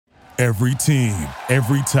Every team,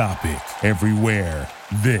 every topic, everywhere.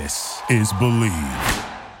 This is Believe.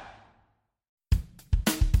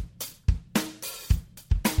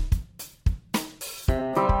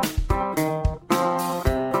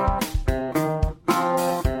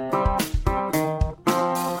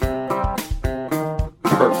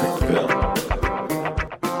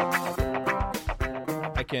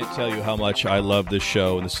 Tell you how much I love this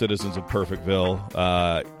show and the citizens of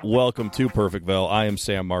Perfectville. Welcome to Perfectville. I am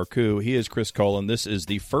Sam Marcoux. He is Chris Cullen. This is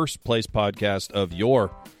the First Place podcast of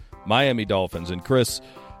your Miami Dolphins. And Chris,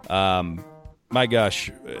 my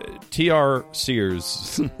gosh, T.R.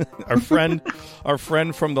 Sears, our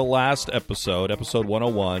friend from the last episode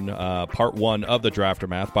 101, part 1 of the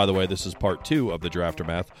Draftermath. By the way, this is part 2 of the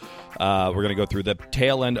Draftermath. We're going to go through the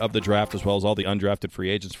tail end of the draft as well as all the undrafted free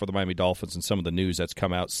agents for the Miami Dolphins and some of the news that's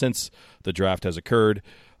come out since the draft has occurred.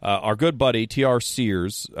 Our good buddy, T.R.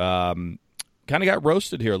 Sears, kind of got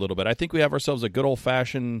roasted here a little bit. I think we have ourselves a good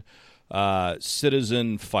old-fashioned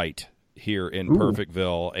citizen fight here in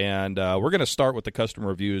Perfectville, and we're going to start with the customer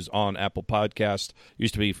reviews on Apple Podcast,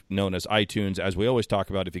 used to be known as iTunes. As we always talk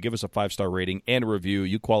about, if you give us a 5-star rating and a review,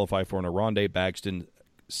 you qualify for an Aronde Bagston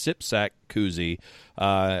Sip Sack Koozie.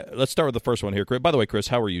 Let's start with the first one here, Chris. By the way, Chris,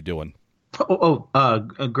 how are you doing?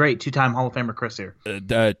 Great. Two-time Hall of Famer Chris here.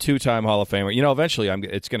 Two-time Hall of Famer. You know, eventually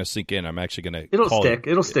it's going to sink in. I'm actually going to It'll stick.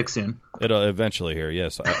 It'll stick soon. It'll eventually here.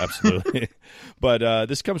 Yes, absolutely. But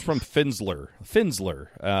this comes from Finsler,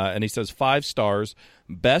 and he says 5 stars,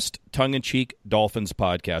 best tongue-in-cheek Dolphins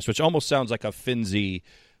podcast, which almost sounds like a Finsey,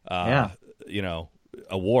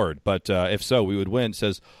 award, but if so, we would win. It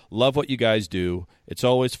says, love what you guys do. It's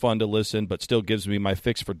always fun to listen, but still gives me my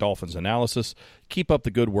fix for Dolphins analysis. Keep up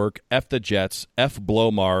the good work. F the Jets, F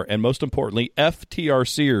Blomar, and most importantly, F T.R.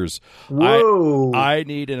 Sears. Whoa. I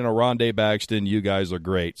need an Aronde Bagston. You guys are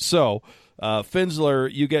great. So, Finsler,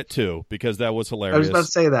 you get 2 because that was hilarious. I was about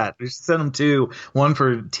to say that. We should send him 2. 1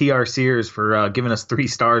 for T.R. Sears for giving us 3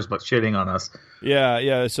 stars but shitting on us.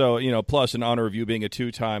 Yeah. So, plus in honor of you being a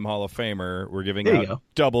 2-time Hall of Famer, we're giving out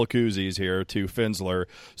double koozies here to Finsler.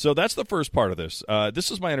 So that's the first part of this. This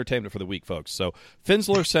is my entertainment for the week, folks. So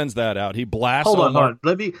Finsler sends that out. He blasts. Hold on.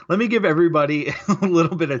 Let me give everybody a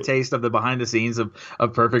little bit of taste of the behind the scenes of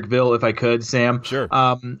Perfectville, if I could, Sam. Sure.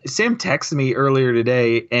 Sam texted me earlier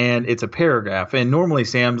today, and it's a paragraph. And normally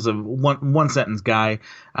Sam's a one sentence guy.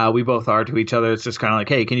 We both are to each other. It's just kind of like,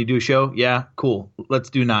 hey, can you do a show? Yeah, cool. Let's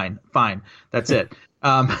do 9. Fine. That's it.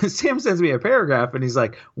 Sam sends me a paragraph, and he's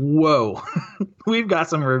like, whoa, we've got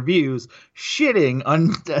some reviews shitting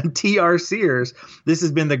on T.R. Sears. This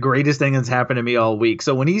has been the greatest thing that's happened to me all week.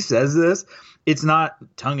 So when he says this, it's not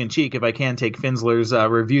tongue-in-cheek, if I can take Finsler's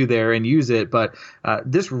review there and use it, but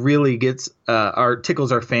this really gets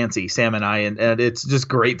tickles our fancy, Sam and I, and it's just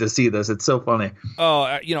great to see this. It's so funny. Oh,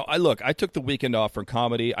 I took the weekend off from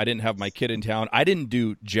comedy. I didn't have my kid in town. I didn't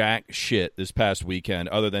do jack shit this past weekend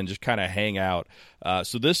other than just kind of hang out.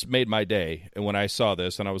 So this made my day, and when I saw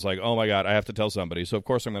this, and I was like, oh my God, I have to tell somebody. So of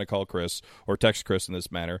course I'm going to call Chris or text Chris in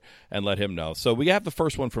this manner and let him know. So we have the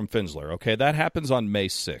first one from Finsler, okay? That happens on May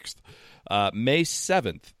 6th. May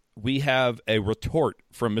 7th, we have a retort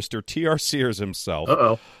from Mr. T.R. Sears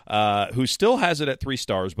himself, who still has it at 3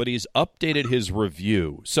 stars, but he's updated his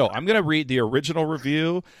review. So I'm going to read the original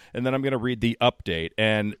review, and then I'm going to read the update.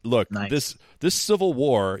 And look, nice. This Civil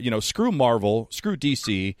War, screw Marvel, screw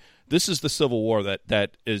DC. This is the Civil War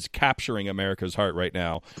that is capturing America's heart right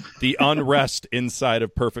now. The unrest inside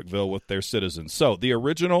of Perfectville with their citizens. So the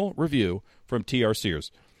original review from T.R.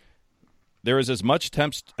 Sears. There is as much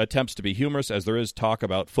attempts to be humorous as there is talk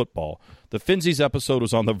about football. The Finzies episode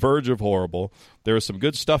was on the verge of horrible. There is some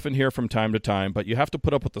good stuff in here from time to time, but you have to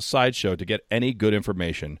put up with the sideshow to get any good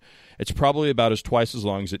information. It's probably about twice as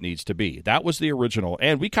long as it needs to be. That was the original,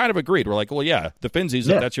 and we kind of agreed. We're like, well, yeah, the Finzies,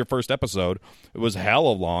 if that's your first episode, it was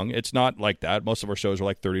hella long. It's not like that. Most of our shows are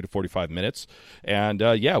like 30 to 45 minutes, and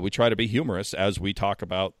we try to be humorous as we talk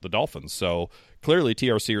about the Dolphins. So clearly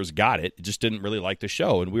T.R. Sears got it. Just didn't really like the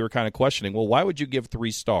show, and we were kind of questioning, well, why would you give 3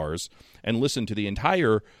 stars and listen to the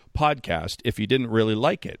entire podcast if you didn't really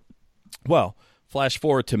like it? Well, flash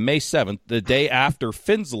forward to May 7th, the day after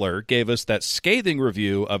Finsler gave us that scathing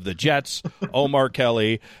review of the Jets, Omar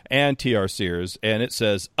Kelly, and T.R. Sears, and it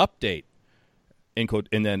says, update,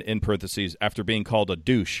 and then in parentheses, after being called a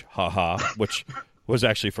douche, haha, which was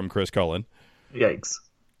actually from Chris Cullen. Yikes.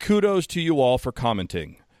 Kudos to you all for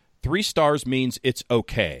commenting. 3 stars means it's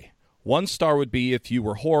okay. 1 star would be if you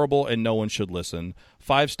were horrible and no one should listen.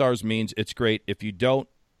 5 stars means it's great if you don't,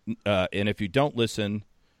 and if you don't listen,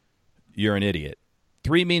 you're an idiot.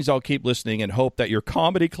 3 means I'll keep listening and hope that your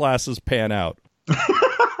comedy classes pan out.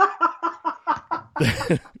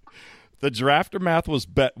 The drafter math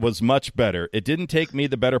was much better. It didn't take me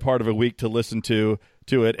the better part of a week to listen to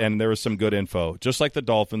it, and there was some good info. Just like the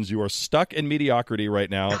Dolphins, you are stuck in mediocrity right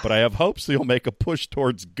now, but I have hopes you'll make a push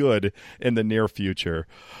towards good in the near future.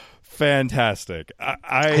 Fantastic.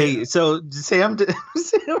 Hey, so Sam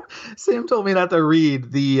told me not to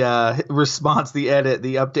read the response, the edit,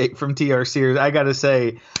 the update from TR Sears. I gotta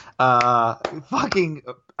say, I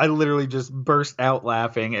literally just burst out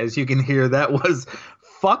laughing. As you can hear, that was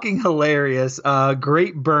fucking hilarious.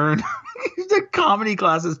 Great burn. The comedy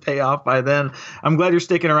classes pay off by then. I'm glad you're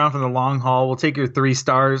sticking around for the long haul. We'll take your 3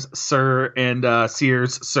 stars, sir, and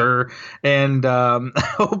Sears, sir, and I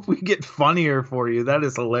hope we get funnier for you. That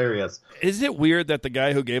is hilarious. Is it weird that the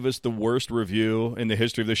guy who gave us the worst review in the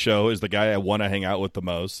history of the show is the guy I want to hang out with the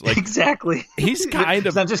most? Like, exactly. He's kind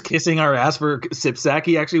of not just kissing our ass for Sipsack.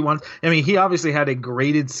 He actually wants. I mean, he obviously had a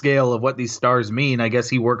graded scale of what these stars mean. I guess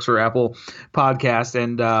he works for Apple Podcast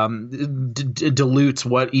and dilutes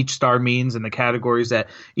what each star means and the categories that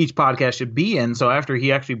each podcast should be in. So after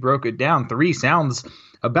he actually broke it down, 3 sounds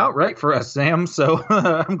about right for us, Sam. So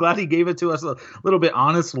I'm glad he gave it to us a little bit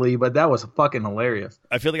honestly, but that was fucking hilarious.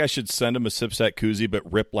 I feel like I should send him a Sipsack koozie,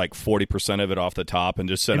 but rip like 40% of it off the top and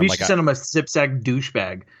just send Maybe him send him a Sipsack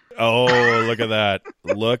douchebag. Oh, look at that.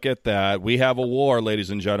 Look at that. We have a war, ladies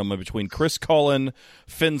and gentlemen, between Chris Cullen,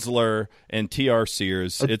 Finsler, and TR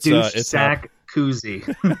Sears. It's Douchsack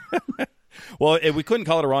koozie. Well, we couldn't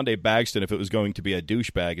call it a Rondé Bagston if it was going to be a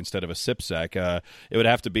douchebag instead of a Sipsack. It would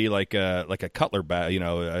have to be like a Cutler bag,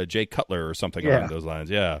 a Jay Cutler or something along those lines.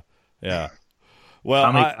 Yeah. Well,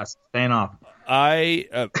 I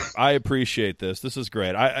appreciate this. This is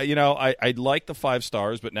great. I like the 5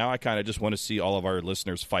 stars, but now I kind of just want to see all of our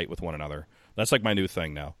listeners fight with one another. That's like my new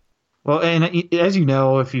thing now. Well, and as you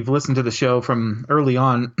know, if you've listened to the show from early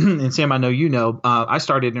on, and Sam, I know you know, I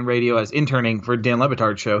started in radio as interning for Dan Le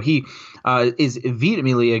Batard's show. He is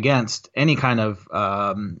vehemently against any kind of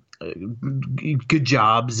good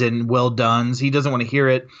jobs and well dones. He doesn't want to hear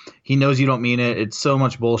it. He knows you don't mean it. It's so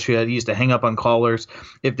much bullshit. He used to hang up on callers.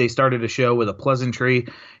 If they started a show with a pleasantry,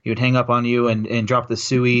 he would hang up on you and drop the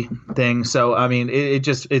suey thing. So, I mean, it's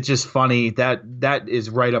just funny. That is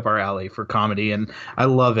right up our alley for comedy, and I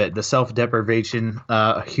love it. The self-deprivation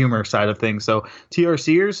humor side of things. So, TR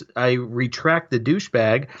Sears, I retract the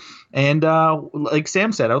douchebag. And like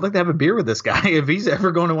Sam said, I would like to have a beer with this guy if he's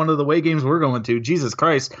ever going to one of the away games we're going to. Jesus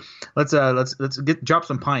Christ, let's drop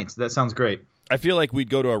some pints. That sounds great. I feel like we'd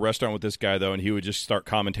go to a restaurant with this guy, though, and he would just start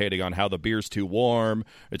commentating on how the beer's too warm,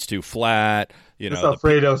 it's too flat. This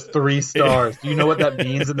Alfredo's 3 stars. Do you know what that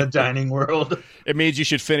means in the dining world? It means you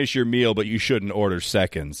should finish your meal, but you shouldn't order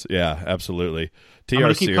seconds. Yeah, absolutely. I'm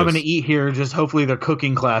going to keep coming to eat here. Just hopefully the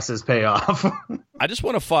cooking classes pay off. I just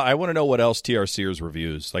want to I want to know what else TR Sears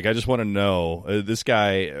reviews. Like, I just want to know this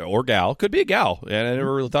guy or gal, could be a gal, and I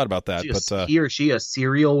never really thought about that. But he or she a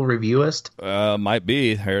serial reviewist? Might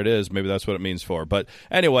be. Here it is. Maybe that's what it means for. But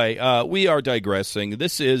anyway, we are digressing.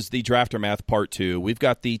 This is the Drafter Math Part 2. We've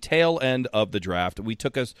got the tail end of the draft. We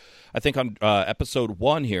took us, I think, on episode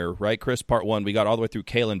 1 here, right, Chris? Part 1. We got all the way through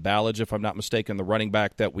Kalen Ballage, if I'm not mistaken, the running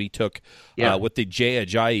back that we took with the Jay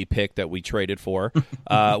Ajayi pick that we traded for,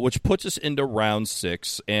 which puts us into round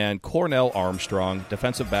 6, and Cornell Armstrong,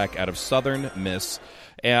 defensive back out of Southern Miss.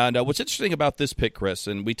 And what's interesting about this pick, Chris,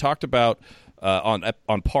 and we talked about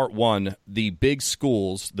on part 1, the big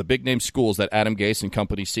schools, the big name schools that Adam Gase and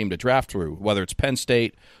company seem to draft through, whether it's Penn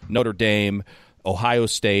State, Notre Dame, Ohio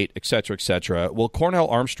State, et cetera, et cetera. Well, Cornell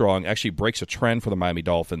Armstrong actually breaks a trend for the Miami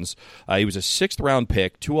Dolphins. He was a 6th-round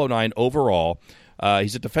pick, 209 overall.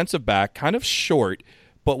 He's a defensive back, kind of short.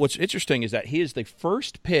 But what's interesting is that he is the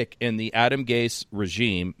first pick in the Adam Gase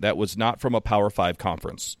regime that was not from a Power 5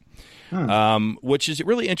 conference, which is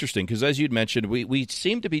really interesting because, as you'd mentioned, we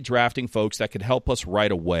seem to be drafting folks that could help us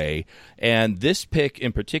right away. And this pick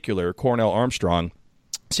in particular, Cornell Armstrong,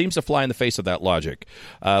 seems to fly in the face of that logic,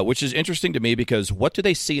 which is interesting to me because what do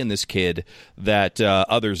they see in this kid that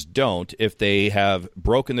others don't if they have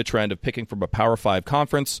broken the trend of picking from a Power 5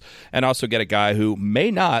 conference and also get a guy who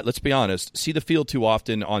may not, let's be honest, see the field too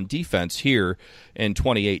often on defense here in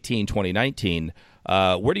 2018, 2019.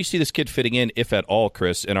 Where do you see this kid fitting in, if at all,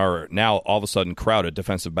 Chris, in our now all of a sudden crowded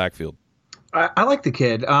defensive backfield? I like the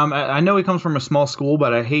kid. I know he comes from a small school,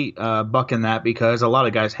 but I hate bucking that because a lot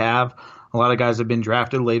of guys have. A lot of guys have been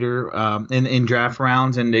drafted later in draft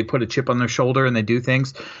rounds, and they put a chip on their shoulder and they do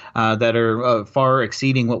things that are far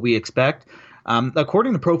exceeding what we expect.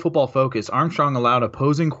 According to Pro Football Focus, Armstrong allowed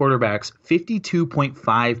opposing quarterbacks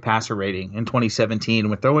 52.5 passer rating in 2017.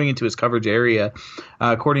 When throwing into his coverage area,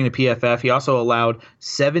 according to PFF, he also allowed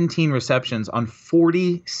 17 receptions on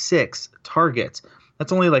 46 targets.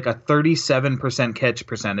 That's only like a 37% catch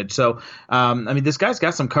percentage. So, I mean, this guy's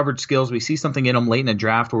got some coverage skills. We see something in him late in the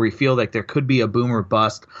draft where we feel like there could be a boom or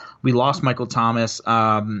bust. We lost Michael Thomas.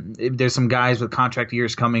 There's some guys with contract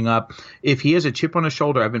years coming up. If he has a chip on his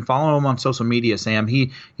shoulder, I've been following him on social media, Sam.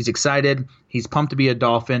 He's excited. He's pumped to be a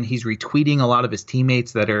Dolphin. He's retweeting a lot of his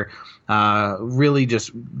teammates that are really just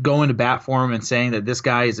going to bat for him and saying that this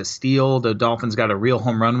guy is a steal. The Dolphins got a real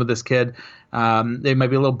home run with this kid. They might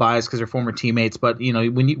be a little biased because they're former teammates, but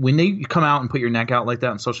when you come out and put your neck out like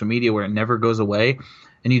that on social media where it never goes away,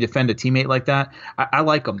 and you defend a teammate like that, I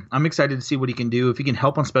like him. I'm excited to see what he can do. If he can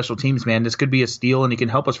help on special teams, man, this could be a steal, and he can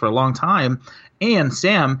help us for a long time. And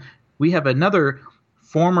Sam, we have another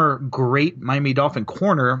former great Miami Dolphin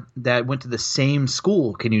corner that went to the same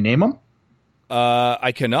school. Can you name him?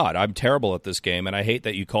 I cannot. I'm terrible at this game, and I hate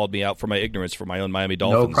that you called me out for my ignorance for my own Miami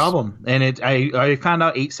Dolphins. No problem. And I found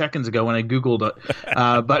out 8 seconds ago when I Googled it.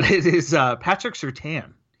 But it is Patrick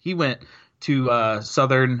Surtain. He went to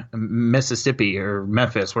Southern Mississippi or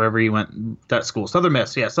Memphis, wherever he went, that school. Southern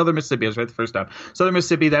Miss. Yeah, Southern Mississippi. I was right the first time. Southern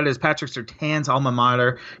Mississippi, that is Patrick Surtain's alma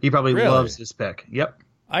mater. He probably loves this pick. Yep.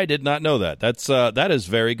 I did not know that. That is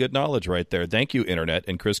very good knowledge right there. Thank you, Internet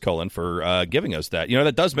and Chris Cullen, for giving us that.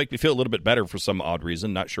 That does make me feel a little bit better for some odd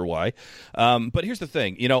reason. Not sure why. But here's the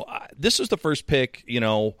thing. This is the first pick,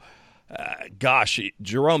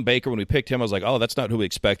 Jerome Baker, when we picked him, I was like, oh, that's not who we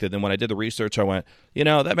expected. And when I did the research, I went,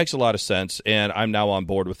 that makes a lot of sense, and I'm now on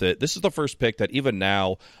board with it. This is the first pick that even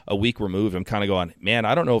now, a week removed, I'm kind of going, man,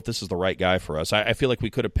 I don't know if this is the right guy for us. I feel like we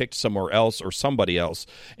could have picked somewhere else or somebody else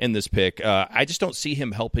in this pick. I just don't see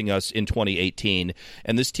him helping us in 2018,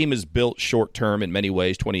 and this team is built short-term in many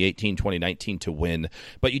ways, 2018, 2019, to win.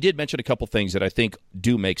 But you did mention a couple things that I think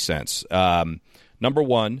do make sense. Number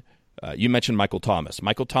one, you mentioned Michael Thomas.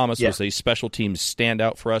 Michael Thomas was a special teams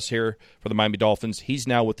standout for us here for the Miami Dolphins. He's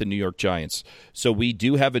now with the New York Giants. So we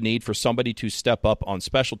do have a need for somebody to step up on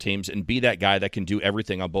special teams and be that guy that can do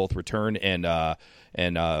everything on both return and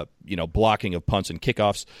blocking of punts and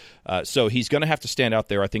kickoffs. So he's going to have to stand out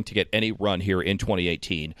there, I think, to get any run here in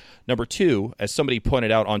 2018. Number two, as somebody pointed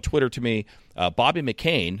out on Twitter to me, Bobby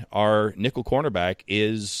McCain, our nickel cornerback,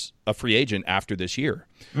 is a free agent after this year.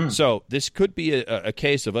 So this could be a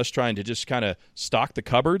case of us trying to just kind of stock the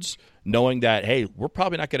cupboards, knowing that, hey, we're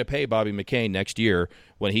probably not going to pay Bobby McCain next year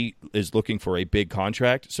when he is looking for a big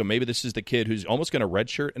contract. So maybe this is the kid who's almost going to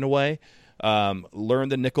redshirt in a way, learn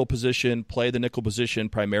the nickel position, play the nickel position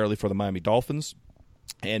primarily for the Miami Dolphins,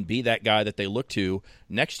 and be that guy that they look to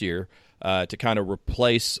next year to kind of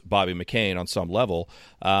replace Bobby McCain on some level.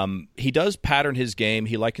 He does pattern his game.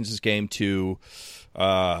 He likens his game to,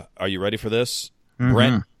 are you ready for this?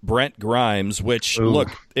 Brent Grimes, which, look,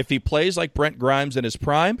 if he plays like Brent Grimes in his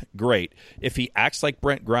prime, great. If he acts like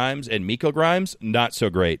Brent Grimes and Miko Grimes, not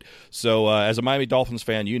so great. So as a Miami Dolphins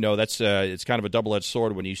fan, that's it's kind of a double-edged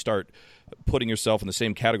sword when you start putting yourself in the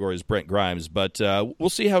same category as Brent Grimes. But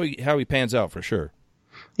we'll see how he pans out for sure.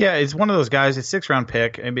 Yeah, it's one of those guys, a 6th-round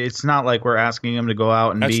pick. I mean, it's not like we're asking him to go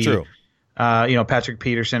out and be true. Patrick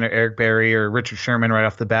Peterson or Eric Berry or Richard Sherman right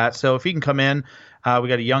off the bat. So if he can come in, we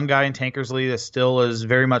got a young guy in Tankersley that still is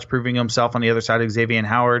very much proving himself on the other side of Xavier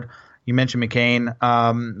Howard. You mentioned McCain.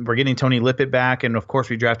 We're getting Tony Lippett back, and of course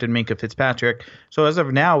we drafted Minkah Fitzpatrick. So as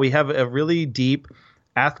of now, we have a really deep,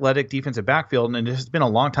 athletic defensive backfield, and it's been a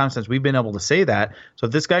long time since we've been able to say that. So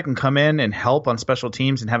if this guy can come in and help on special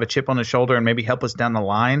teams and have a chip on his shoulder and maybe help us down the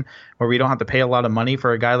line where we don't have to pay a lot of money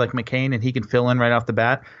for a guy like McCain and he can fill in right off the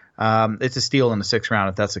bat, it's a steal in the 6th round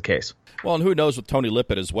if that's the case. Well, and who knows with Tony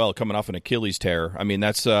Lippett as well, coming off an Achilles tear. I mean,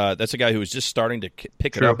 that's a guy who was just starting to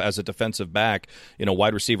pick it up as a defensive back,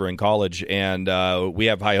 wide receiver in college. And we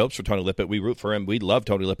have high hopes for Tony Lippett. We root for him. We love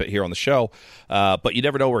Tony Lippett here on the show. But you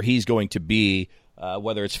never know where he's going to be,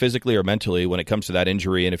 whether it's physically or mentally, when it comes to that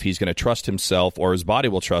injury, and if he's going to trust himself or his body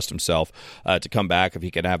will trust himself to come back if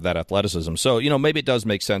he can have that athleticism. So, maybe it does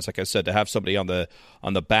make sense, like I said, to have somebody on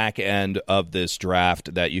the back end of this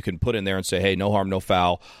draft that you can put in there and say, hey, no harm, no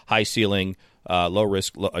foul, high ceiling, low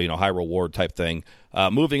risk, high reward type thing.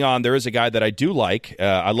 Moving on, there is a guy that I do like.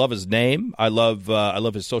 I love his name. I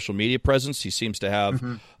love his social media presence. He seems to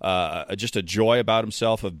have just a joy about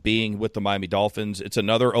himself of being with the Miami Dolphins. It's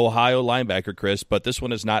another Ohio linebacker, Chris, but this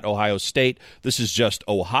one is not Ohio State. This is just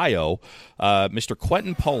Ohio. Mr.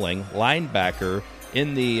 Quentin Poling, linebacker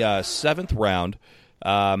in the 7th round.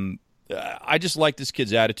 I just like this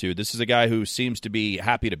kid's attitude. This is a guy who seems to be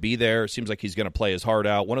happy to be there. Seems like he's going to play his heart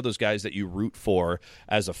out. One of those guys that you root for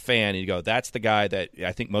as a fan. And you go, that's the guy that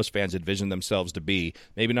I think most fans envision themselves to be.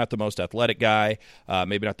 Maybe not the most athletic guy,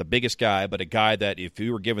 maybe not the biggest guy, but a guy that if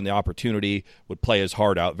you were given the opportunity would play his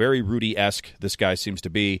heart out. Very Rudy-esque, this guy seems to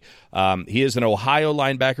be. He is an Ohio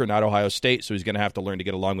linebacker, not Ohio State, so he's going to have to learn to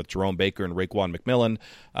get along with Jerome Baker and Raekwon McMillan.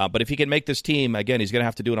 But if he can make this team, again, he's going to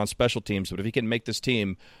have to do it on special teams, but if he can make this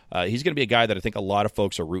team, he's going to be a guy that I think a lot of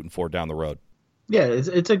folks are rooting for down the road. Yeah,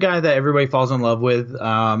 it's a guy that everybody falls in love with,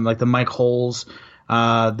 like the Mike Holes.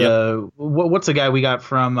 What's the guy we got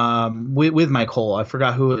from with Mike Hole? I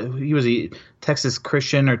forgot who he was. A Texas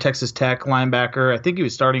Christian or Texas Tech linebacker. I think he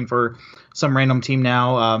was starting for some random team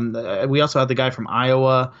now. We also had the guy from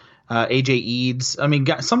Iowa. AJ Eads. I mean,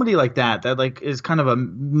 somebody like that like is kind of a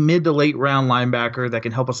mid to late round linebacker that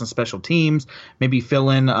can help us on special teams, maybe fill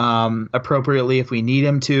in appropriately if we need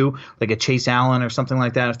him to, like a Chase Allen or something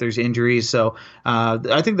like that if there's injuries. So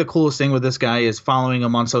I think the coolest thing with this guy is following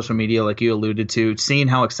him on social media, like you alluded to, seeing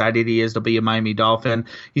how excited he is to be a Miami Dolphin.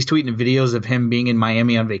 He's tweeting videos of him being in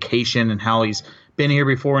Miami on vacation and how he's been here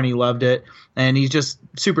before and he loved it, and he's just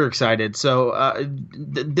super excited. So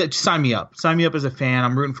sign me up as a fan.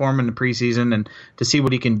 I'm rooting for him in the preseason and to see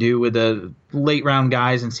what he can do with the late round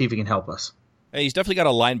guys and see if he can help us. Hey, he's definitely got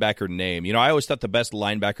a linebacker name. You know, I always thought the best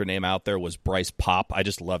linebacker name out there was Bryce Pop. I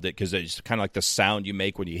just loved it because it's kind of like the sound you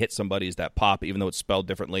make when you hit somebody is that pop, even though it's spelled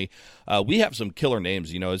differently. We have some killer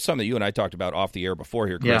names. You know, it's something that you and I talked about off the air before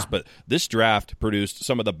here, Chris. Yeah. But this draft produced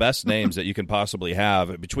some of the best names that you can possibly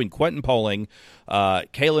have between Quentin Poling,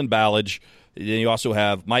 Kalen Ballage. Then you also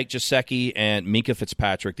have Mike Gesicki and Minkah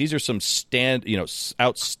Fitzpatrick. These are some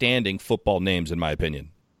outstanding football names, in my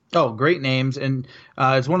opinion. Oh, great names. And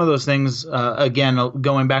it's one of those things, again,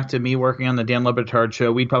 going back to me working on the Dan Le Batard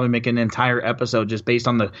show, we'd probably make an entire episode just based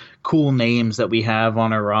on the cool names that we have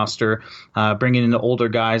on our roster, bringing in the older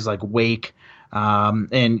guys like Wake and,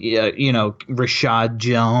 Rashad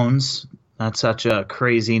Jones. That's such a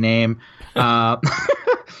crazy name.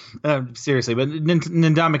 Seriously, but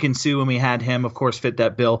Ndamukong Suh, when we had him, of course, fit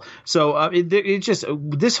that bill. So it just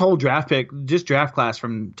this whole draft class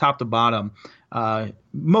from top to bottom,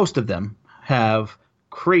 most of them have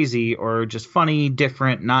crazy or just funny,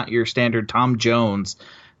 different, not your standard Tom Jones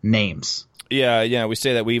names. Yeah, we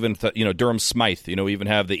say that. We even, Durham Smythe. We even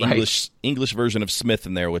have the English version of Smith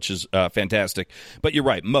in there, which is fantastic. But you're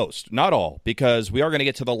right, most, not all, because we are going to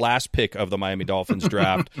get to the last pick of the Miami Dolphins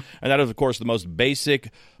draft, and that is, of course, the most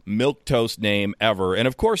basic milquetoast name ever. And,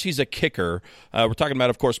 of course, he's a kicker. We're talking about,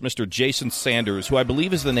 of course, Mr. Jason Sanders, who I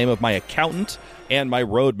believe is the name of my accountant and my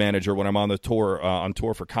road manager when I'm on the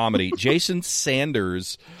tour for comedy. Jason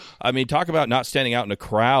Sanders. I mean, talk about not standing out in a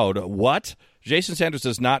crowd. What? Jason Sanders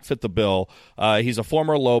does not fit the bill. He's a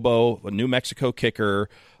former Lobo, a New Mexico kicker.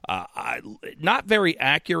 Not very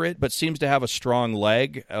accurate, but seems to have a strong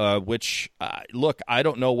leg, look, I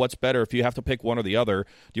don't know what's better if you have to pick one or the other.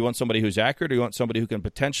 Do you want somebody who's accurate, or do you want somebody who can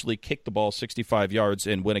potentially kick the ball 65 yards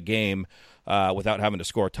and win a game without having to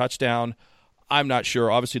score a touchdown? I'm not sure.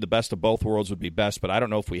 Obviously, the best of both worlds would be best, but I don't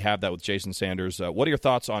know if we have that with Jason Sanders. What are your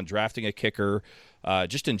thoughts on drafting a kicker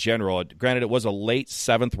just in general? Granted, it was a late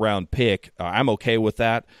 7th-round pick. I'm okay with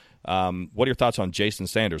that. What are your thoughts on Jason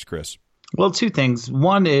Sanders, Chris? Well, two things.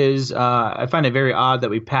 One is I find it very odd that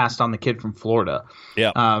we passed on the kid from Florida.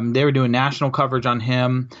 Yeah. They were doing national coverage on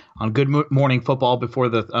him on Good Morning Football before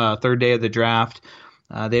the third day of the draft.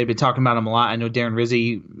 They had been talking about him a lot. I know Darren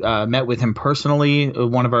Rizzi met with him personally,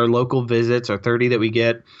 one of our local visits, or 30 that we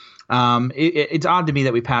get. It's odd to me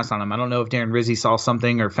that we passed on him. I don't know if Darren Rizzi saw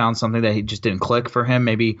something or found something that he just didn't click for him.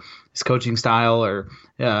 Maybe his coaching style or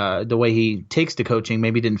the way he takes to coaching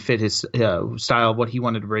maybe didn't fit his style of what he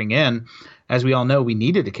wanted to bring in. As we all know, we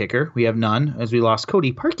needed a kicker. We have none, as we lost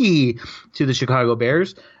Cody Parkey to the Chicago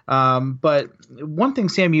Bears. But one thing,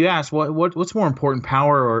 Sam, you asked, what's more important,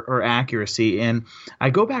 power or accuracy? And I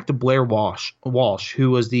go back to Blair Walsh,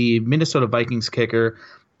 who was the Minnesota Vikings kicker,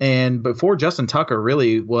 and before Justin Tucker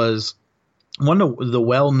really was one of the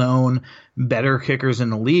well-known better kickers in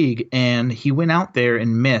the league, and he went out there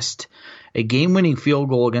and missed a game-winning field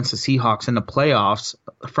goal against the Seahawks in the playoffs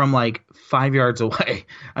from like 5 yards away.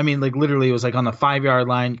 I mean, like literally it was like on the 5-yard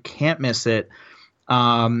line, can't miss it.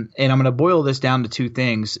 And I'm going to boil this down to two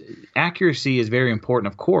things. Accuracy is very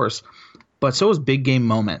important, of course, but so is big game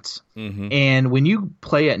moments. Mm-hmm. And when you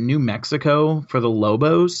play at New Mexico for the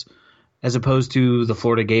Lobos, as opposed to the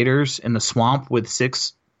Florida Gators in the swamp with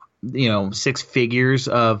six figures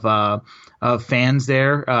of of fans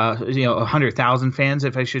there, 100,000 fans,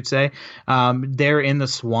 if I should say. They're in the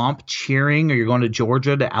swamp cheering, or you're going to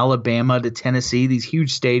Georgia, to Alabama, to Tennessee, these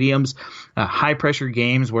huge stadiums, high-pressure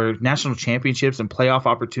games where national championships and playoff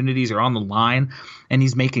opportunities are on the line, and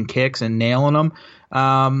he's making kicks and nailing them.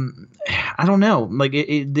 I don't know. Like,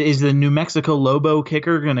 is the New Mexico Lobo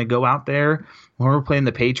kicker going to go out there when we're playing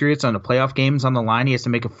the Patriots on the playoff games on the line? He has to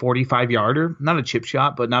make a 45-yarder, not a chip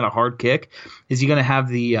shot, but not a hard kick. Is he going to have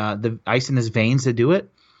the ice in his veins to do it?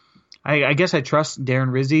 I guess I trust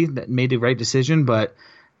Darren Rizzi that made the right decision, but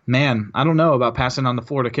man, I don't know about passing on the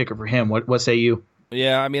Florida kicker for him. What say you?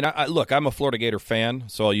 Yeah, I mean, look, I'm a Florida Gator fan,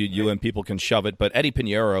 so all you UM people can shove it, but Eddie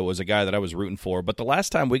Pinheiro was a guy that I was rooting for. But the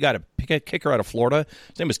last time we got a kicker out of Florida,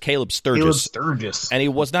 his name was Caleb Sturgis. And he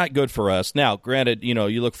was not good for us. Now, granted,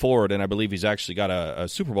 you look forward, and I believe he's actually got a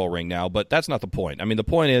Super Bowl ring now, but that's not the point. I mean, the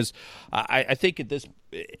point is, I think at this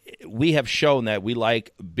we have shown that we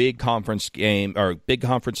like big conference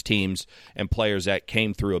teams and players that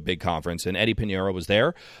came through a big conference, and Eddie Pinheiro was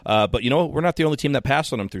there. But we're not the only team that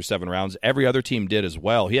passed on him through 7 rounds. Every other team did as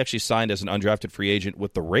well. He actually signed as an undrafted free agent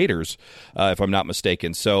with the Raiders, if I'm not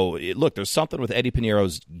mistaken. So look, there's something with Eddie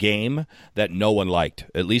Pinheiro's game that no one liked,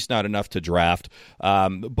 at least not enough to draft.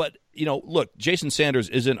 But look, Jason Sanders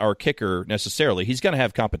isn't our kicker necessarily. He's going to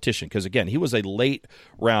have competition because, again, he was a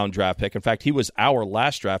late-round draft pick. In fact, he was our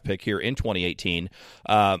last draft pick here in 2018,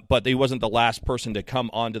 but he wasn't the last person to come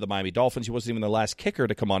onto the Miami Dolphins. He wasn't even the last kicker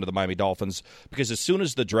to come onto the Miami Dolphins because as soon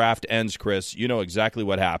as the draft ends, Chris, you know exactly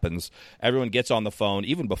what happens. Everyone gets on the phone,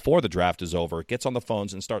 even before the draft is over, gets on the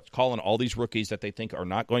phones and starts calling all these rookies that they think are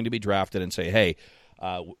not going to be drafted and say, hey,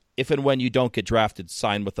 if and when you don't get drafted,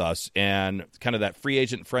 sign with us. And kind of that free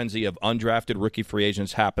agent frenzy of undrafted rookie free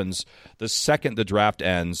agents happens the second the draft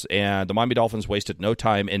ends. And the Miami Dolphins wasted no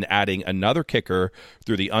time in adding another kicker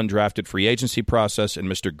through the undrafted free agency process in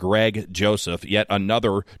Mr. Greg Joseph, yet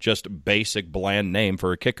another just basic bland name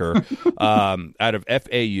for a kicker out of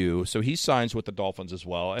FAU. So he signs with the Dolphins as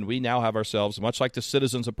well. And we now have ourselves, much like the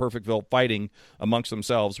citizens of Perfectville fighting amongst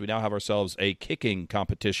themselves, we now have ourselves a kicking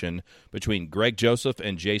competition between Greg Joseph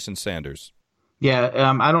and Jason Sanders.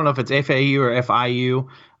 Yeah, I don't know if it's FAU or FIU.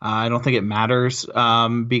 I don't think it matters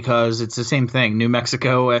because it's the same thing. New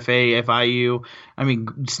Mexico, FIU. I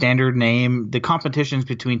mean, standard name. The competition's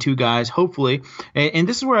between two guys, hopefully. And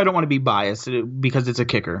this is where I don't want to be biased because it's a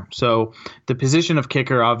kicker. So the position of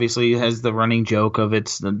kicker obviously has the running joke of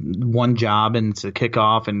it's the one job and it's a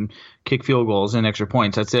kickoff and kick field goals and extra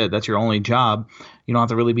points. That's it. That's your only job. You don't have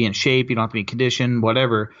to really be in shape. You don't have to be in condition,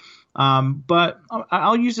 whatever. But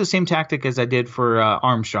I'll use the same tactic as I did for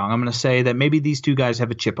Armstrong. I'm going to say that maybe these two guys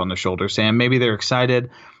have a chip on their shoulder, Sam. Maybe they're excited.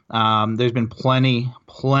 There's been plenty,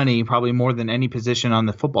 probably more than any position on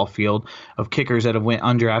the football field of kickers that have went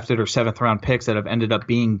undrafted or 7th-round picks that have ended up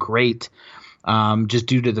being great just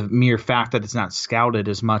due to the mere fact that it's not scouted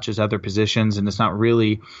as much as other positions, and it's not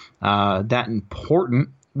really that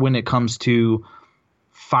important when it comes to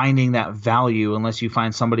finding that value unless you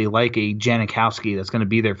find somebody like a Janikowski that's going to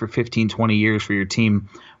be there for 15, 20 years for your team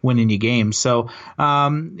winning you games. So,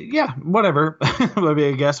 whatever.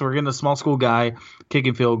 I guess we're getting a small school guy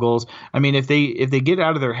kicking field goals. I mean, if they get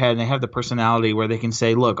out of their head and they have the personality where they can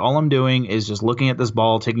say, look, all I'm doing is just looking at this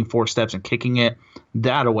ball, taking 4 steps and kicking it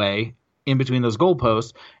that away in between those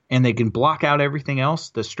goalposts, and they can block out everything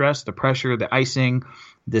else, the stress, the pressure, the icing,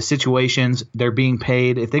 the situations, they're being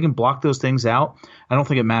paid. If they can block those things out, I don't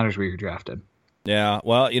think it matters where you're drafted. Yeah,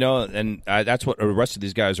 well, and that's what the rest of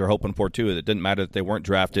these guys are hoping for, too. It didn't matter that they weren't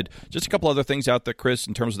drafted. Just a couple other things out there, Chris,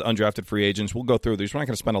 in terms of the undrafted free agents. We'll go through these. We're not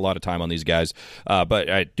going to spend a lot of time on these guys, but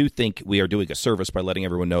I do think we are doing a service by letting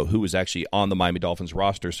everyone know who is actually on the Miami Dolphins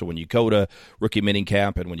roster. So when you go to rookie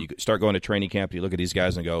minicamp and when you start going to training camp, you look at these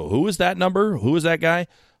guys and go, who is that number? Who is that guy?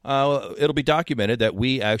 It'll be documented that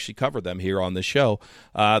we actually cover them here on the show.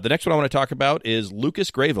 The next one I want to talk about is Lucas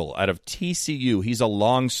Grayville out of TCU. He's a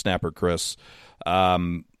long snapper, Chris.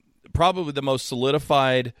 Probably the most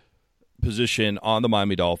solidified position on the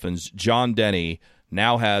Miami Dolphins. John Denny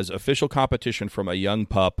now has official competition from a young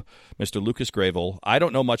pup, Mr. Lucas Grayville. I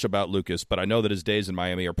don't know much about Lucas, but I know that his days in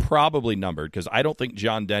Miami are probably numbered because I don't think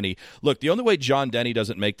John Denny – look, the only way John Denny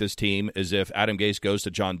doesn't make this team is if Adam Gase goes to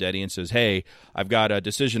John Denny and says, hey, I've got a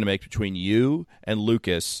decision to make between you and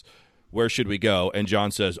Lucas. Where should we go? And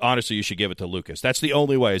John says, honestly, you should give it to Lucas. That's the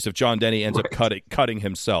only way is if John Denny ends up cutting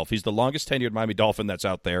himself. He's the longest tenured Miami Dolphin that's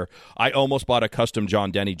out there. I almost bought a custom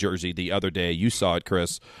John Denny jersey the other day. You saw it,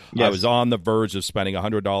 Chris. Yes. I was on the verge of spending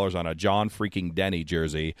 $100 on a John freaking Denny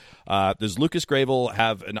jersey. Does Lucas Grayville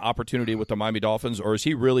have an opportunity with the Miami Dolphins, or is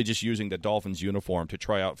he really just using the Dolphins uniform to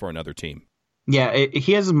try out for another team? Yeah,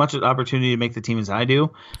 he has as much opportunity to make the team as I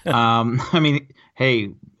do. I mean,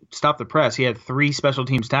 hey, stop the press. He had 3 special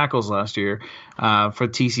teams tackles last year for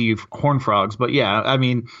TCU Horned Frogs. But yeah, I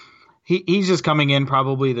mean, he's just coming in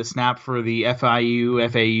probably the snap for the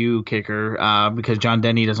FAU kicker because John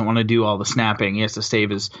Denny doesn't want to do all the snapping. He has to save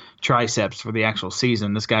his triceps for the actual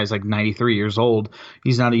season. This guy's like 93 years old.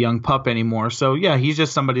 He's not a young pup anymore. So yeah, he's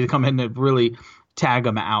just somebody to come in to really tag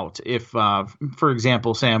him out. If, for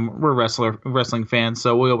example, Sam, we're wrestling fans,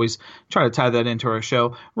 so we always try to tie that into our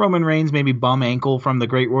show. Roman Reigns maybe bum ankle from the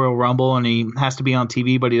Great Royal Rumble, and he has to be on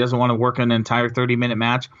TV, but he doesn't want to work an entire 30-minute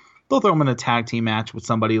match. They'll throw him in a tag team match with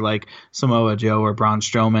somebody like Samoa Joe or Braun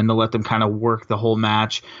Strowman to let them kind of work the whole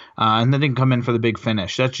match, and then they can come in for the big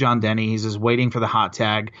finish. That's John Denny. He's just waiting for the hot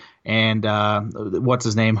tag, and what's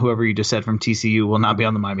his name? Whoever you just said from TCU will not be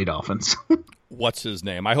on the Miami Dolphins. What's his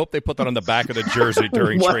name? I hope they put that on the back of the jersey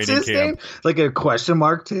during training camp. Name? Like a question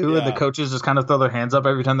mark, too, and the coaches just kind of throw their hands up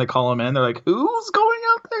every time they call him in. They're like, who's going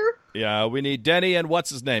out there? Yeah, we need Denny and what's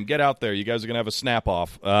his name? Get out there. You guys are going to have a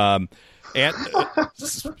snap-off. And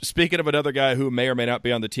speaking of another guy who may or may not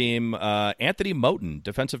be on the team, Anthony Moten,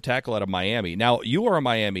 defensive tackle out of Miami. Now, you are a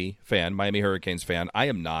Miami fan, Miami Hurricanes fan. I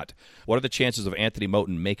am not. What are the chances of Anthony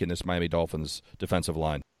Moten making this Miami Dolphins defensive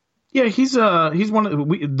line? Yeah, he's one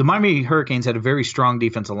of the Miami Hurricanes had a very strong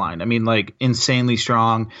defensive line. I mean, like insanely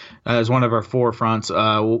strong. As one of our forefronts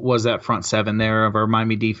was that front 7 there of our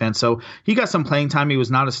Miami defense. So he got some playing time. He was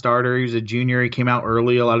not a starter. He was a junior. He came out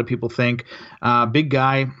early. A lot of people think big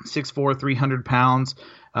guy, 6'4", 300 pounds.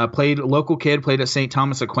 Played local kid, played at St.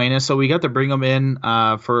 Thomas Aquinas. So we got to bring him in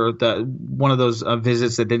for one of those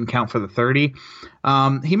visits that didn't count for the 30.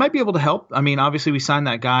 He might be able to help. I mean, obviously we signed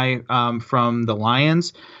that guy from the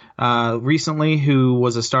Lions recently, who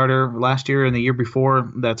was a starter last year and the year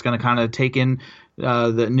before. That's going to kind of take in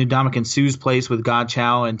the Ndamukong Suh's place with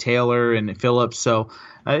Godchow and Taylor and Phillips. So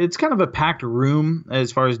it's kind of a packed room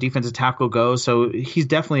as far as defensive tackle goes. So he's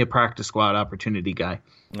definitely a practice squad opportunity guy.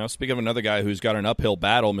 Now, speaking of another guy who's got an uphill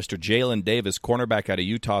battle, Mr. Jalen Davis, cornerback out of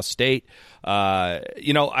Utah State. I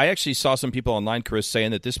actually saw some people online, Chris,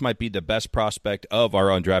 saying that this might be the best prospect of our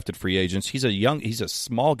undrafted free agents. He's a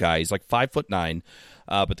small guy. He's like 5'9",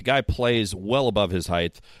 but the guy plays well above his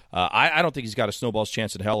height. I don't think he's got a snowball's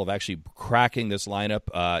chance in hell of actually cracking this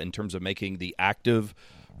lineup in terms of making the active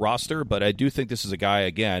roster, but I do think this is a guy,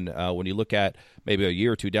 again, when you look at maybe a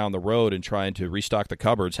year or two down the road and trying to restock the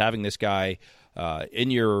cupboards, having this guy in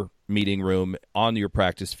your meeting room, on your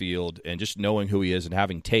practice field, and just knowing who he is and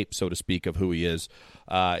having tape, so to speak, of who he is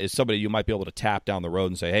somebody you might be able to tap down the road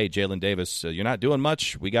and say, hey, Jalen Davis, you're not doing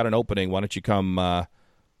much. We got an opening. Why don't you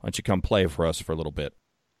come play for us for a little bit?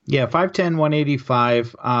 Yeah, 5'10",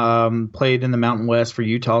 185, played in the Mountain West for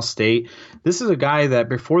Utah State. This is a guy that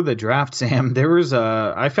before the draft, Sam,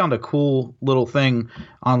 I found a cool little thing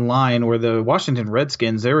online where the Washington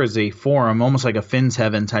Redskins, there is a forum, almost like a Finn's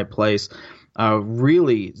Heaven type place.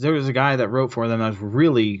 Really, there was a guy that wrote for them that was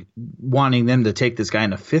really wanting them to take this guy in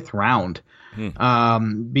the 5th round.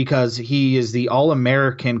 Because he is the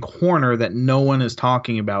All-American corner that no one is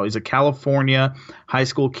talking about. He's a California high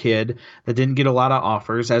school kid that didn't get a lot of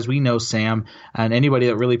offers, as we know, Sam, and anybody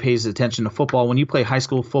that really pays attention to football. When you play high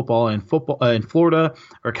school football in Florida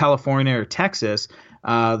or California or Texas,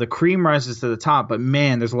 the cream rises to the top, but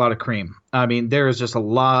man, there's a lot of cream. I mean, there is just a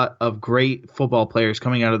lot of great football players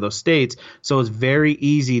coming out of those states, so it's very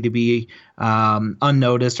easy to be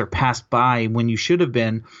unnoticed or passed by when you should have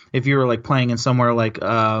been if you were like playing in somewhere like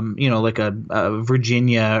like a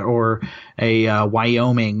Virginia or a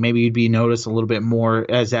Wyoming. Maybe you'd be noticed a little bit more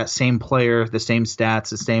as that same player, the same stats,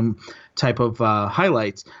 the same type of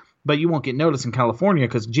highlights. But you won't get noticed in California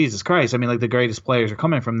because, Jesus Christ, I mean, like the greatest players are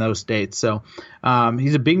coming from those states. So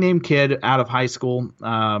he's a big-name kid out of high school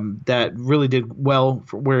that really did well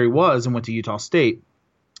for where he was and went to Utah State.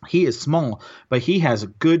 He is small, but he has a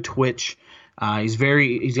good twitch.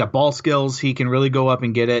 He's got ball skills. He can really go up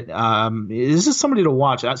and get it. This is somebody to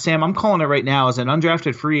watch. Sam, I'm calling it right now as an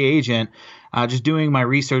undrafted free agent, just doing my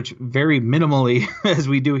research very minimally as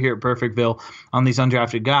we do here at Perfectville on these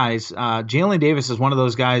undrafted guys. Jalen Davis is one of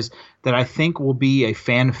those guys that I think will be a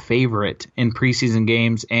fan favorite in preseason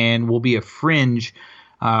games and will be a fringe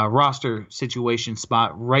roster situation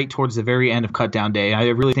spot right towards the very end of cutdown day. I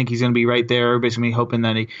really think he's going to be right there. Everybody's going to be hoping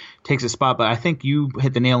that he takes a spot, but I think you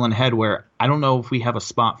hit the nail on the head where I don't know if we have a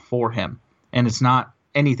spot for him, and it's not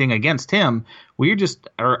anything against him. We just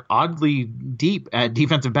are oddly deep at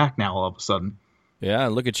defensive back now all of a sudden. Yeah,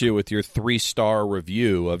 look at you with your 3-star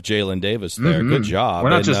review of Jalen Davis there. Good job.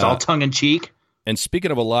 We're not just all tongue-in-cheek. And speaking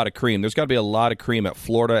of a lot of cream, there's got to be a lot of cream at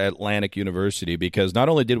Florida Atlantic University, because not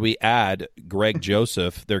only did we add Greg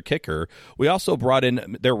Joseph, their kicker, we also brought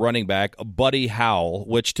in their running back, Buddy Howell,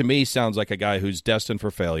 which to me sounds like a guy who's destined for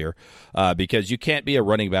failure, because you can't be a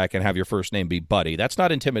running back and have your first name be Buddy. That's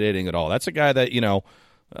not intimidating at all. That's a guy that,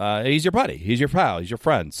 he's your buddy. He's your pal. He's your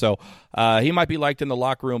friend. So he might be liked in the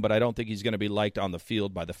locker room, but I don't think he's going to be liked on the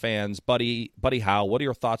field by the fans. Buddy Howell, what are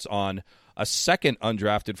your thoughts on a second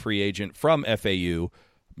undrafted free agent from FAU,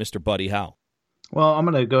 Mr. Buddy Howell? Well, I'm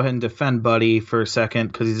going to go ahead and defend Buddy for a second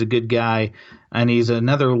because he's a good guy, and he's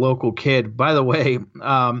another local kid. By the way,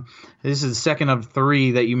 this is the second of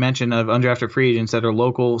three that you mentioned of undrafted free agents that are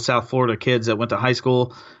local South Florida kids that went to high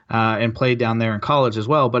school and played down there in college as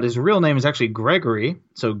well. But his real name is actually Gregory,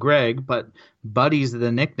 so Greg, but Buddy's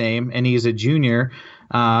the nickname, and he's a junior.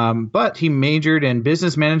 But he majored in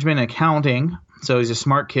business management and accounting, so he's a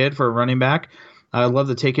smart kid for a running back. I'd love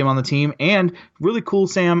to take him on the team. And really cool,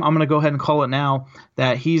 Sam, I'm going to go ahead and call it now,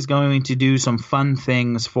 that he's going to do some fun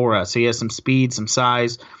things for us. He has some speed, some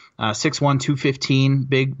size, 6'1", 215,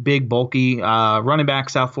 big, bulky running back,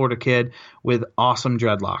 South Florida kid with awesome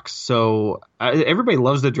dreadlocks. So everybody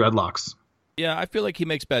loves the dreadlocks. Yeah, I feel like he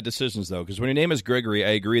makes bad decisions, though, because when your name is Gregory, I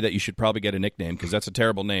agree that you should probably get a nickname because that's a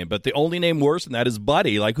terrible name. But the only name worse than that is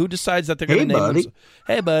Buddy. Like, who decides that they're going to name him?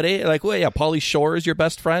 Hey, Buddy. Like, well, yeah, Pauly Shore is your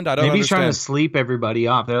best friend? I don't Maybe understand. He's trying to sleep everybody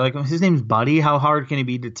off. They're like, his name's Buddy. How hard can he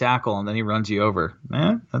be to tackle? And then he runs you over.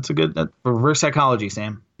 That's reverse psychology,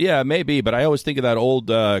 Sam. Yeah, maybe, but I always think of that old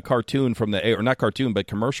cartoon from or not cartoon, but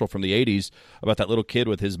commercial from the 80s about that little kid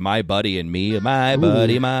with his My Buddy and Me. My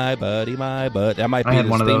buddy, my buddy, my buddy. That might be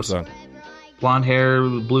his theme song. Blonde hair,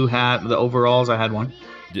 blue hat, the overalls. I had one.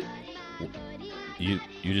 You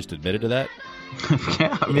just admitted to that?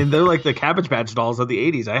 Yeah, I mean, they're like the Cabbage Patch dolls of the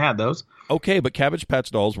 80s. I had those. Okay, but Cabbage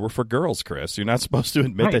Patch dolls were for girls, Chris. You're not supposed to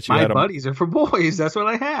admit right, that you had them. My buddies are for boys. That's what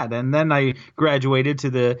I had. And then I graduated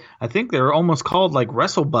to I think they were almost called like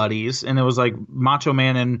Wrestle Buddies, and it was like Macho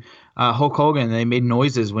Man and Hulk Hogan. They made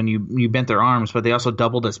noises when you bent their arms, but they also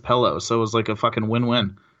doubled as pillows. So it was like a fucking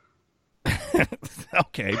win-win.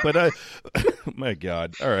 Okay, but my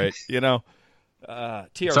God. All right,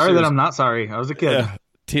 TR sorry that I'm not sorry. I was a kid. Yeah,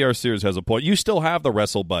 TR Sears has a point. You still have the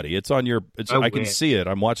Wrestle Buddy. It's on your. I can see it.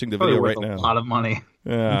 I'm watching the video right now. A lot of money.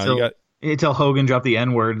 Yeah, until Hogan dropped the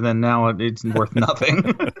N-word, then now it's worth nothing.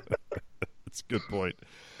 That's a good point.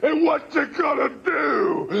 And what you gonna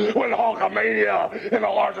do when Hulkamania and the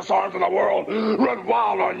largest arms in the world run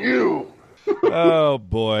wild on you? Oh,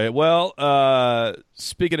 boy. Well,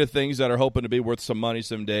 speaking of things that are hoping to be worth some money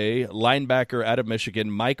someday, linebacker out of Michigan,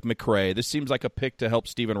 Mike McCray. This seems like a pick to help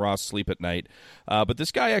Stephen Ross sleep at night. But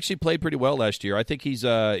this guy actually played pretty well last year. I think he's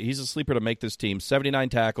a sleeper to make this team. 79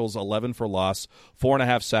 tackles, 11 for loss,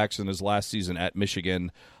 4.5 sacks in his last season at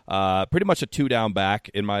Michigan. Pretty much a two-down back,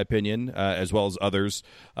 in my opinion, as well as others.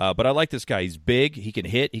 But I like this guy. He's big. He can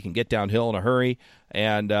hit. He can get downhill in a hurry.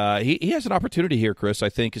 And he has an opportunity here, Chris, I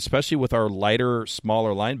think, especially with our lighter,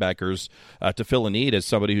 smaller linebackers, to fill a need as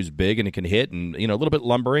somebody who's big and can hit and, a little bit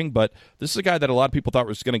lumbering. But this is a guy that a lot of people thought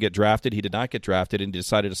was going to get drafted. He did not get drafted, and he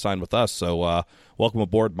decided to sign with us. So welcome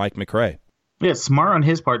aboard, Mike McCray. Yeah, smart on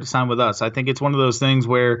his part to sign with us. I think it's one of those things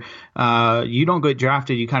where you don't get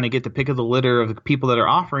drafted. You kind of get the pick of the litter of the people that are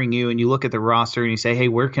offering you, and you look at the roster and you say, hey,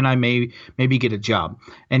 where can I maybe get a job?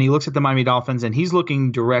 And he looks at the Miami Dolphins, and he's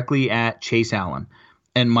looking directly at Chase Allen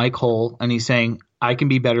and Mike Hull, and he's saying, I can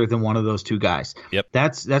be better than one of those two guys. Yep.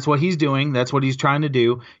 That's what he's doing. That's what he's trying to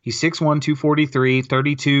do. He's 6'1", 243,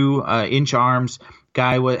 32-inch arms.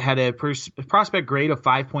 Guy had a prospect grade of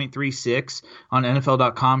 5.36 on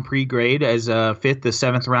NFL.com pre-grade as a 5th to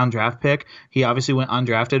 7th round draft pick. He obviously went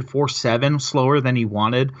undrafted, 4.7, slower than he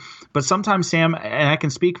wanted. But sometimes, Sam, and I can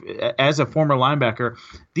speak as a former linebacker,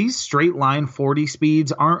 these straight line 40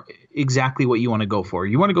 speeds aren't exactly what you want to go for.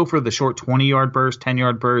 You want to go for the short 20-yard burst,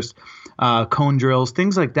 10-yard burst, cone drills,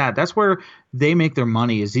 things like that. That's where they make their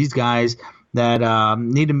money, is these guys that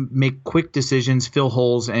need to make quick decisions, fill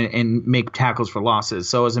holes, and make tackles for losses.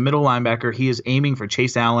 So as a middle linebacker, he is aiming for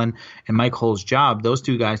Chase Allen and Mike Hull's job. Those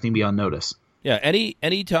two guys need to be on notice. Yeah,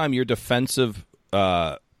 anytime your defensive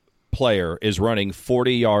player is running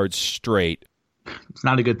 40 yards straight, it's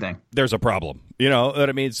not a good thing. There's a problem. You know what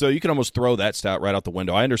I mean? So you can almost throw that stat right out the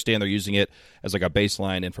window. I understand they're using it as like a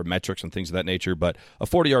baseline and for metrics and things of that nature, but a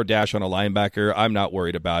 40-yard dash on a linebacker, I'm not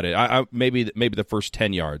worried about it. I maybe the first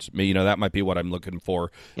 10 yards. That might be what I'm looking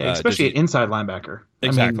for. Yeah, especially an inside linebacker.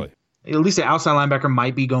 Exactly. At least the outside linebacker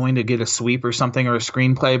might be going to get a sweep or something or a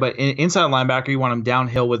screenplay, but inside linebacker, you want him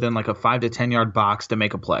downhill within like a 5 to 10-yard box to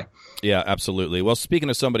make a play. Yeah, absolutely. Well, speaking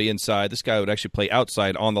of somebody inside, this guy would actually play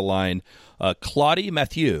outside on the line. Claudie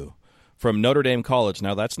Mathieu from Notre Dame College.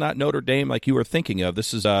 Now, that's not Notre Dame like you were thinking of.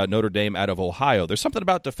 This is Notre Dame out of Ohio. There's something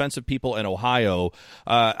about defensive people in Ohio.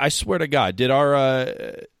 I swear to God, did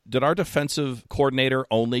our defensive coordinator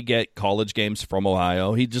only get college games from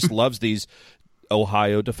Ohio? He just loves these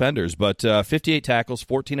Ohio defenders. But 58 tackles,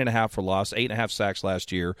 14.5 for loss, 8.5 sacks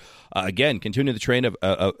last year. Again, continuing the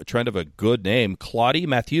trend of a good name. Claudie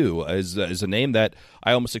Mathieu is a name that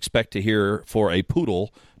I almost expect to hear for a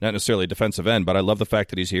poodle, not necessarily a defensive end, but I love the fact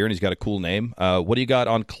that he's here and he's got a cool name. What do you got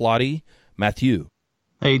on Claudie Mathieu?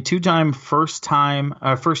 A two-time first team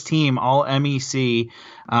All MEC,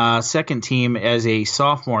 second team as a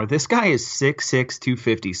sophomore. This guy is 6'6",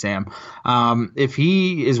 250, Sam. If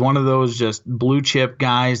he is one of those just blue chip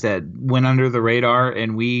guys that went under the radar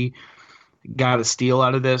and we got a steal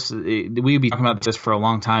out of this, we'd be talking about this for a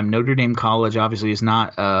long time. Notre Dame College obviously is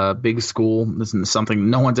not a big school. This is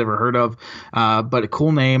something no one's ever heard of, but a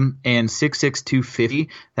cool name. And 6'6", 250,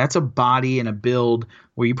 that's a body and a build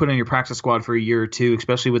where you put in your practice squad for a year or two,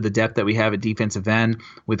 especially with the depth that we have at defensive end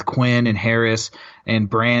with Quinn and Harris and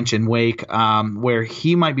Branch and Wake, where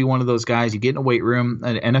he might be one of those guys you get in a weight room,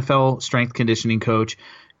 an NFL strength conditioning coach,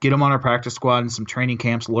 get him on our practice squad and some training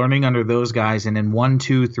camps, learning under those guys. And in 1,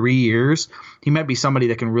 2, 3 years, he might be somebody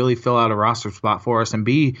that can really fill out a roster spot for us and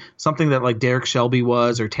be something that like Derek Shelby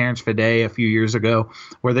was or Terrence Fede a few years ago,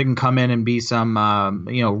 where they can come in and be some,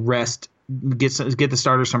 rest, get the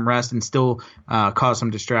starters some rest and still cause some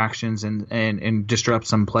distractions and disrupt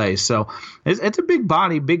some plays. So it's a big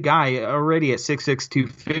body, big guy already at 6'6",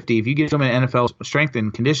 250. If you get him in an NFL strength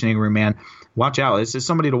and conditioning room, man, watch out. It's just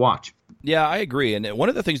somebody to watch. Yeah, I agree. And one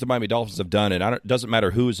of the things the Miami Dolphins have done, and it doesn't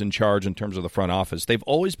matter who's in charge in terms of the front office, they've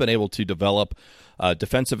always been able to develop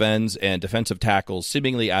defensive ends and defensive tackles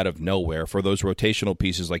seemingly out of nowhere for those rotational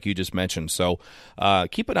pieces like you just mentioned. So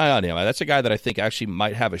keep an eye on him. That's a guy that I think actually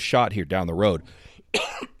might have a shot here down the road.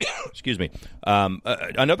 Excuse me.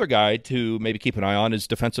 Another guy to maybe keep an eye on is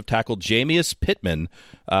defensive tackle Jamius Pittman.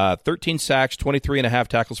 13 sacks, 23.5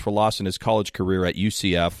 tackles for loss in his college career at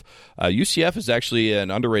UCF. UCF is actually an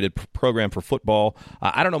underrated program for football.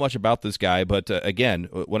 I don't know much about this guy, but again,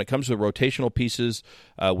 when it comes to rotational pieces,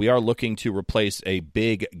 we are looking to replace a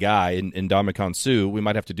big guy in Ndamukong Suh. We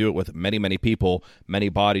might have to do it with many, many people, many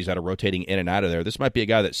bodies that are rotating in and out of there. This might be a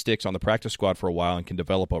guy that sticks on the practice squad for a while and can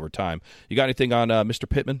develop over time. You got anything on Mr.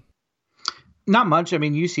 Pittman? Not much. I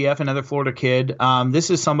mean, UCF, another Florida kid. This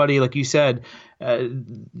is somebody, like you said,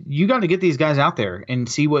 you got to get these guys out there and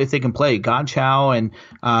see if they can play. Godchow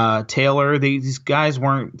and Taylor, these guys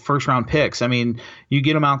weren't first-round picks. I mean, you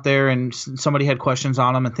get them out there and somebody had questions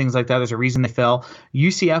on them and things like that. There's a reason they fell.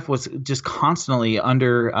 UCF was just constantly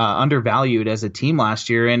undervalued as a team last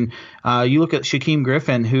year. And you look at Shaquem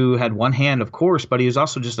Griffin, who had one hand, of course, but he was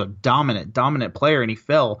also just a dominant player, and he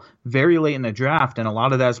fell very late in the draft. And a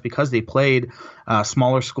lot of that is because they played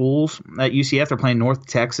smaller schools at UCF. They're playing North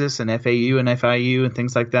Texas and FAU and FIU and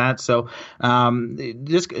things like that. So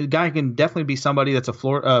this guy can definitely be somebody that's a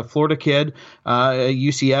Florida kid at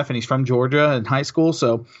UCF, and he's from Georgia in high school.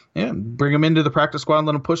 So yeah, bring him into the practice squad and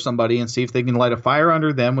let him push somebody and see if they can light a fire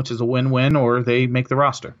under them, which is a win-win, or they make the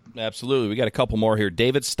roster. Absolutely. We got a couple more here.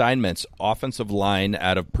 David Steinmetz, offensive line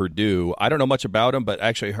out of Purdue. I don't know much about him, but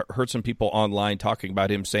actually heard some people online talking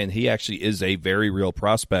about him, saying he actually is a very real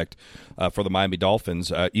prospect for the Miami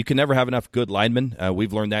Dolphins. You can never have enough good linemen.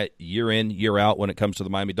 We've learned that year in, year out when it comes to the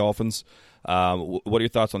Miami Dolphins. What are your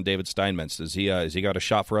thoughts on David Steinmetz? Has he got a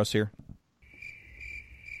shot for us here?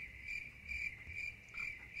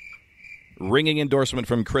 Ringing endorsement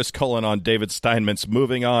from Chris Cullen on David Steinmetz.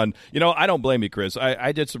 Moving on. I don't blame you, Chris.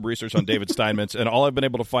 I did some research on David Steinmetz, and all I've been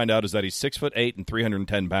able to find out is that he's 6'8" and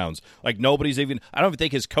 310 pounds. Like, nobody's even – I don't even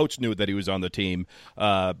think his coach knew that he was on the team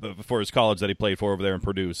for his college that he played for over there in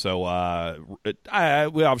Purdue. So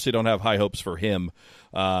we obviously don't have high hopes for him.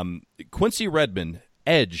 Quincy Redmond,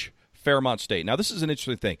 edge, Fairmont State. Now, this is an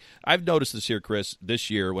interesting thing. I've noticed this here, Chris, this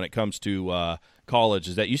year when it comes to college,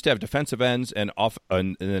 is that used to have defensive ends and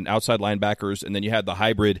then outside linebackers, and then you had the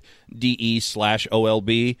hybrid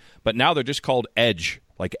DE/OLB, but now they're just called edge,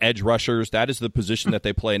 like edge rushers. That is the position that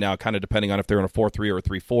they play now, kind of depending on if they're in a 4-3 or a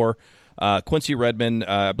 3-4. Quincy Redmond,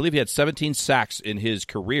 I believe he had 17 sacks in his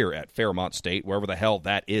career at Fairmont State, wherever the hell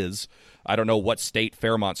that is. I don't know what state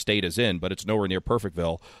Fairmont State is in, but it's nowhere near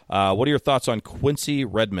Perfectville. What are your thoughts on Quincy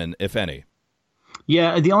Redmond, if any?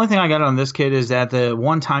 Yeah, the only thing I got on this kid is that the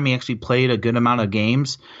one time he actually played a good amount of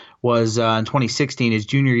games was in 2016, his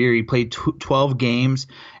junior year. He played 12 games,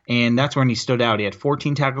 and that's when he stood out. He had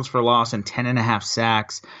 14 tackles for loss and 10.5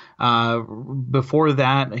 sacks. Before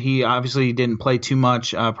that, he obviously didn't play too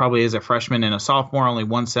much, probably as a freshman and a sophomore, only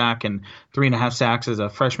 1 sack and 3.5 sacks as a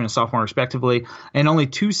freshman and sophomore respectively, and only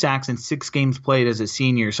 2 sacks in 6 games played as a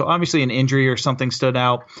senior. So obviously an injury or something stood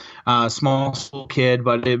out. Small school kid,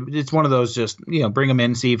 but it's one of those just, bring him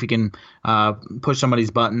in, see if he can push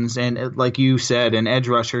somebody's buttons. And like you said, an edge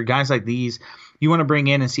rusher, guys like these, you want to bring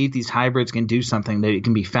in and see if these hybrids can do something. They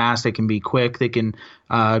can be fast, they can be quick, they can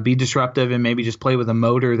be disruptive, and maybe just play with a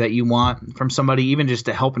motor that you want from somebody, even just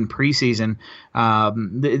to help in preseason.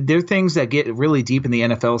 They're things that get really deep in the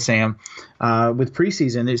NFL, Sam. With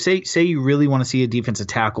preseason, say you really want to see a defensive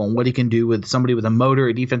tackle and what he can do with somebody with a motor,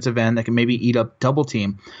 a defensive end that can maybe eat up double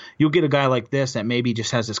team. You'll get a guy like this that maybe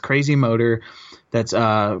just has this crazy motor that's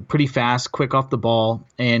pretty fast, quick off the ball,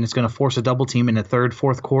 and it's going to force a double team in the third,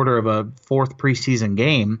 fourth quarter of a fourth preseason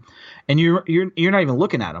game. And you're not even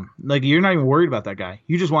looking at him. Like, you're not even worried about that guy.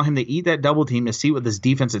 You just want him to eat that double team to see what this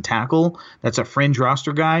defensive tackle that's a fringe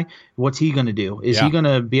roster guy, what's he going to do? Is he going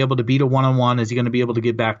to be able to beat a one-on-one? Is he going to be able to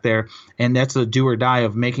get back there? And that's a do or die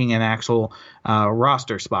of making an actual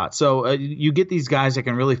roster spot. So you get these guys that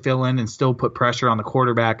can really fill in and still put pressure on the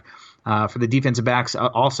quarterback. For the defensive backs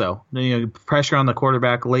also, pressure on the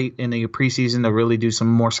quarterback late in the preseason to really do some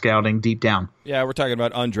more scouting deep down. Yeah, we're talking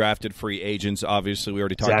about undrafted free agents. Obviously, we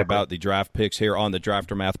already talked about the draft picks here on the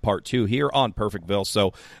Drafter Math Part 2 here on Perfectville.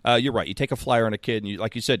 So you're right. You take a flyer on a kid, and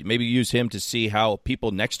like you said, maybe use him to see how people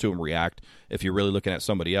next to him react if you're really looking at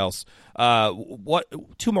somebody else.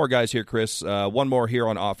 Two more guys here, Chris. One more here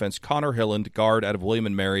on offense. Connor Hilland, guard out of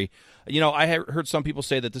William & Mary. I heard some people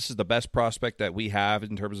say that this is the best prospect that we have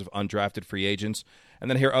in terms of undrafted free agents, and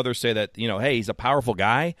then hear others say that, hey, he's a powerful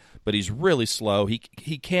guy, but he's really slow. He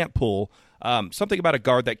can't pull. Something about a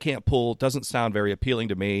guard that can't pull doesn't sound very appealing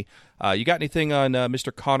to me. You got anything on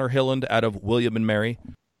Mr. Connor Hilland out of William & Mary?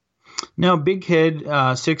 No, big kid,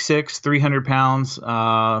 6'6", 300 pounds,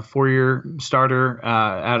 4-year starter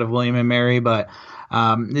out of William & Mary, but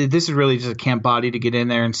this is really just a camp body to get in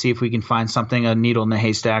there and see if we can find something, a needle in the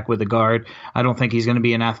haystack with a guard. I don't think he's going to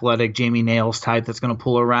be an athletic Jamie Nails type that's going to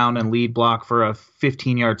pull around and lead block for a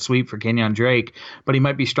 15-yard sweep for Kenyon Drake, but he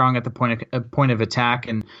might be strong at the point of attack,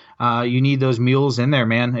 and you need those mules in there,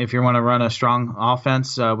 man, if you want to run a strong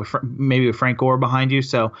offense maybe with Frank Gore behind you.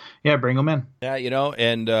 So, yeah, bring him in. Yeah,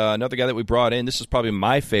 and another guy that we brought in, this is probably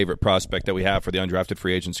my favorite prospect that we have for the undrafted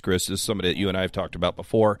free agents, Chris. This is somebody that you and I have talked about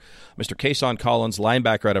before. Mr. Kason Collins,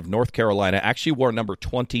 linebacker out of North Carolina, actually wore number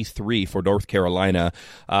 23 for North Carolina.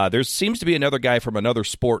 There seems to be another guy from another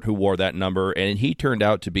sport who wore that number, and he turned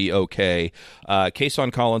out to be okay.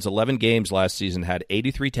 Kason Collins, 11 games last season, had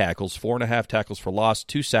 83 tackles, 4.5 tackles for loss,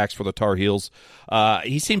 2 sacks for the Tar Heels.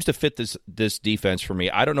 He seems to fit this defense for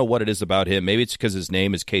me. I don't know what it is about him. Maybe it's because his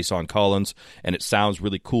name is Kason Collins, and it sounds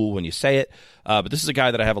really cool when you say it. But this is a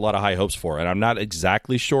guy that I have a lot of high hopes for, and I'm not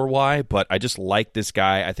exactly sure why, but I just like this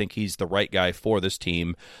guy. I think he's the right guy for this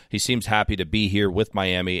team. He seems happy to be here with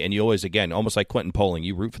Miami, and you always, again, almost like Quentin Poling,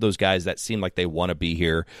 you root for those guys that seem like they want to be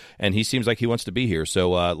here, and he seems like he wants to be here.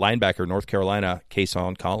 So linebacker, North Carolina,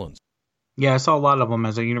 Kason Collins. Yeah, I saw a lot of them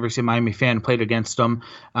as a University of Miami fan, played against them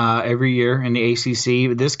every year in the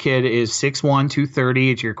ACC. This kid is 6'1",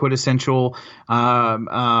 230. It's your quintessential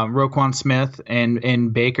Roquan Smith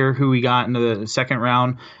and Baker, who we got in the second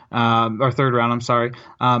round, or third round, I'm sorry.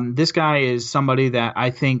 This guy is somebody that I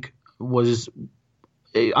think was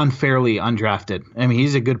unfairly undrafted. I mean,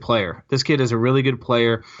 he's a good player. This kid is a really good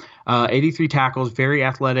player. 83 tackles, very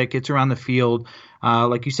athletic, gets around the field.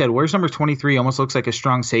 Like you said, where's number 23? Almost looks like a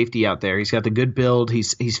strong safety out there. He's got the good build.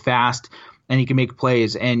 He's fast, and he can make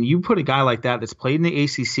plays. And you put a guy like that that's played in the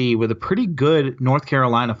ACC with a pretty good North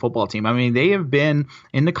Carolina football team. I mean, they have been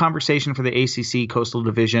in the conversation for the ACC Coastal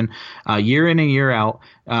Division year in and year out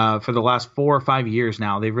for the last 4 or 5 years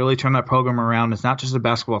now. They've really turned that program around. It's not just a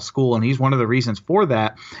basketball school, and he's one of the reasons for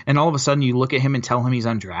that. And all of a sudden, you look at him and tell him he's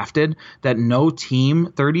undrafted, that no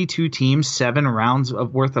team, 32 teams, 7 rounds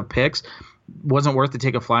worth of picks, wasn't worth to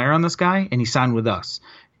take a flyer on this guy, and he signed with us.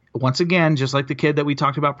 Once again, just like the kid that we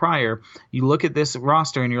talked about prior, you look at this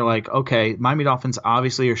roster and you're like, okay, Miami Dolphins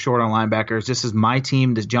obviously are short on linebackers. This is my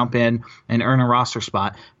team to jump in and earn a roster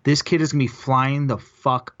spot. This kid is going to be flying the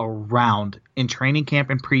fuck around in training camp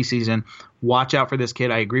and preseason. Watch out for this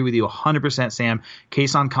kid. I agree with you 100%, Sam.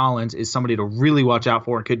 Kason Collins is somebody to really watch out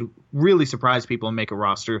for and could really surprise people and make a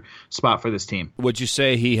roster spot for this team. Would you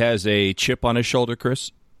say he has a chip on his shoulder,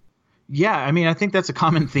 Chris? Yeah, I mean, I think that's a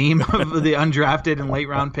common theme of the undrafted and late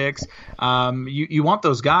round picks. You want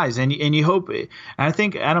those guys, and you hope. And I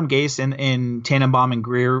think Adam Gase and Tannenbaum and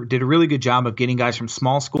Greer did a really good job of getting guys from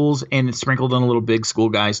small schools and sprinkled in a little big school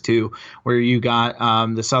guys too, where you got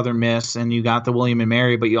the Southern Miss and you got the William and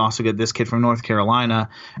Mary, but you also get this kid from North Carolina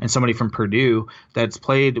and somebody from Purdue that's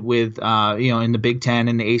played with in the Big Ten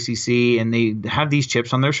and the ACC, and they have these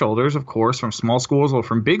chips on their shoulders, of course, from small schools or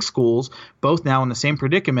from big schools, both now in the same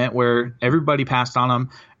predicament where everybody passed on them,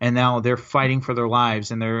 and now they're fighting for their lives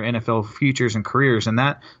and their NFL futures and careers, and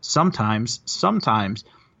that sometimes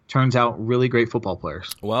turns out really great football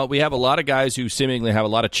players. Well, we have a lot of guys who seemingly have a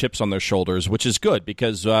lot of chips on their shoulders, which is good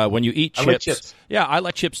because when you eat chips, I like chips. Yeah, I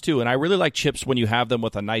like chips too, and I really like chips when you have them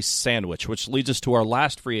with a nice sandwich, which leads us to our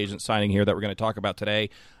last free agent signing here that we're going to talk about today.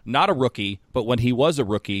 Not a rookie, but when he was a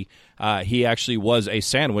rookie, he actually was a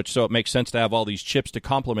sandwich, so it makes sense to have all these chips to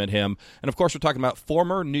complement him. And, of course, we're talking about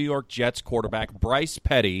former New York Jets quarterback Bryce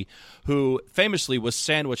Petty, who famously was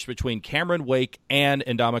sandwiched between Cameron Wake and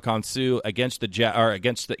Ndamukong Suh against the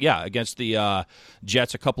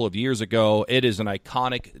Jets a couple of years ago. It is an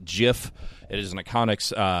iconic GIF. It is an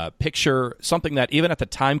iconic picture, something that even at the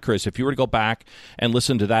time, Chris, if you were to go back and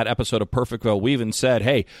listen to that episode of Perfectville, we even said,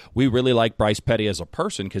 hey, we really like Bryce Petty as a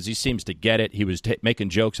person because he seems to get it. He was making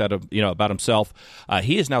jokes about himself.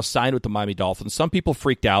 He is now signed with the Miami Dolphins. Some people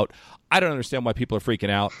freaked out. I don't understand why people are freaking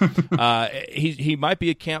out. He might be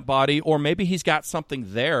a camp body, or maybe he's got something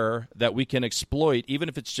there that we can exploit, even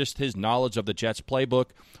if it's just his knowledge of the Jets playbook.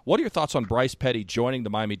 What are your thoughts on Bryce Petty joining the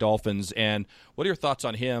Miami Dolphins, and what are your thoughts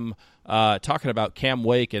on him talking about Cam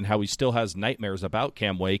Wake and how he still has nightmares about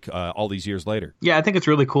Cam Wake all these years later? Yeah, I think it's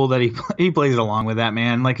really cool that he plays along with that,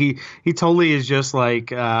 man. Like he totally is just like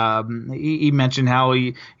he mentioned how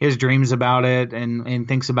he has dreams about it and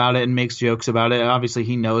thinks about it and makes jokes about it. Obviously,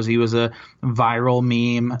 he knows he was a viral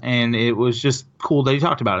meme, and it was just cool that he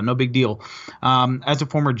talked about it. No big deal. As a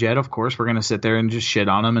former Jet, of course, we're going to sit there and just shit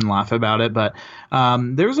on him and laugh about it. But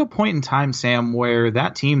there was a point in time, Sam, where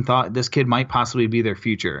that team thought this kid might possibly be their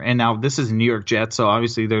future. And now this is New York Jets, so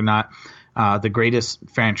obviously they're not the greatest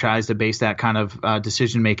franchise to base that kind of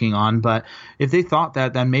decision making on. But if they thought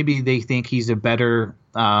that, then maybe they think he's a better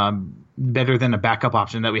than a backup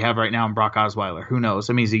option that we have right now in Brock Osweiler. Who knows?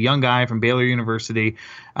 I mean, he's a young guy from Baylor University.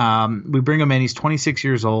 We bring him in. He's 26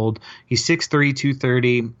 years old. He's 6'3",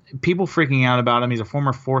 230. People freaking out about him. He's a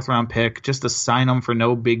former fourth-round pick. Just to sign him for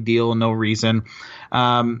no big deal and no reason.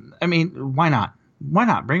 I mean, why not? Why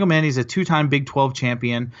not? Bring him in. He's a two-time Big 12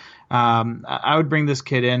 champion. I would bring this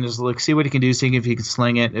kid in, just see what he can do, seeing if he can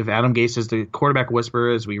sling it. If Adam Gase is the quarterback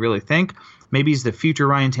whisperer, as we really think, maybe he's the future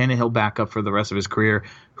Ryan Tannehill backup for the rest of his career.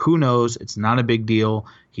 Who knows? It's not a big deal.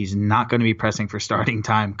 He's not going to be pressing for starting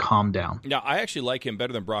time. Calm down. Now, I actually like him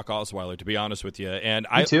better than Brock Osweiler, to be honest with you. And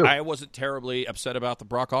I wasn't terribly upset about the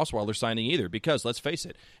Brock Osweiler signing either, because let's face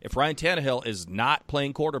it, if Ryan Tannehill is not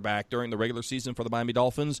playing quarterback during the regular season for the Miami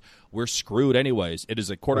Dolphins, we're screwed anyways. It is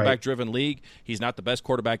a quarterback-driven league. He's not the best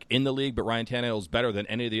quarterback in the league, but Ryan Tannehill is better than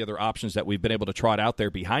any of the other options that we've been able to trot out there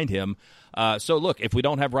behind him. So, look, if we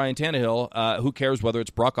don't have Ryan Tannehill, who cares whether it's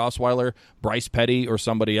Brock Osweiler, Bryce Petty, or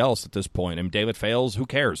somebody else at this point? I mean, David Fales, who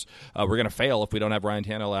cares? We're going to fail if we don't have Ryan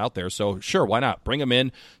Tannehill out there. So, sure, why not? Bring him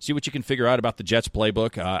in, see what you can figure out about the Jets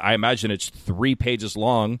playbook. I imagine it's 3 pages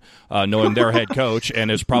long, knowing their head coach, and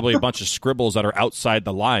there's probably a bunch of scribbles that are outside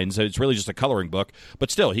the lines. It's really just a coloring book.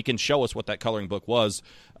 But still, he can show us what that coloring book was.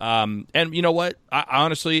 And you know what?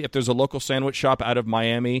 Honestly, if there's a local sandwich shop out of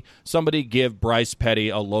Miami, somebody give Bryce Petty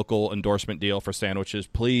a local endorsement deal for sandwiches,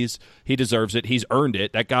 please. He deserves it. He's earned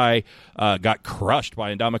it. That guy got crushed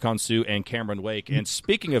by Ndamukong Suh and Cameron Wake. And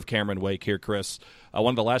speaking of Cameron Wake here, Chris,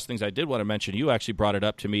 one of the last things I did want to mention, you actually brought it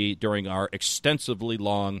up to me during our extensively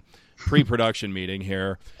long pre-production meeting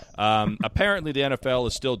here. Apparently, the NFL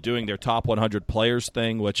is still doing their top 100 players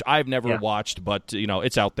thing, which I've never watched, but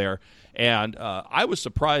it's out there. And I was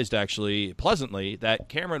surprised, actually, pleasantly, that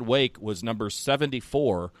Cameron Wake was number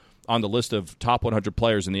 74 on the list of top 100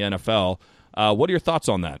 players in the NFL. What are your thoughts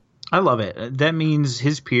on that? I love it. That means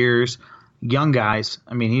his peers, young guys.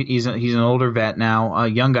 I mean, he's an older vet now.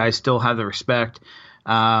 Young guys still have the respect.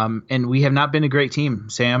 And we have not been a great team,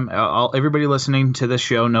 Sam. Everybody listening to this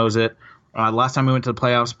show knows it. Last time we went to the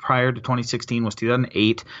playoffs prior to 2016 was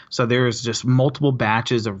 2008. So there's just multiple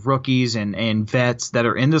batches of rookies and vets that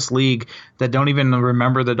are in this league that don't even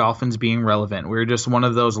remember the Dolphins being relevant. We're just one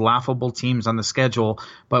of those laughable teams on the schedule.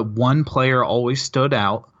 But one player always stood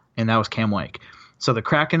out, and that was Cam Wake. So the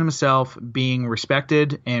Kraken himself being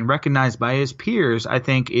respected and recognized by his peers, I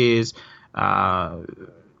think, is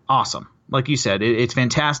awesome. like you said, it's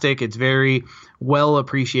fantastic. It's very well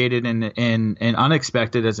appreciated and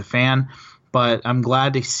unexpected as a fan. But I'm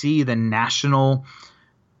glad to see the national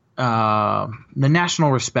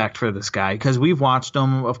respect for this guy, because we've watched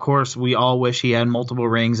him. Of course, we all wish he had multiple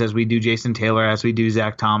rings, as we do Jason Taylor, as we do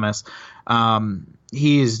Zach Thomas.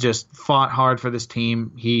 He has just fought hard for this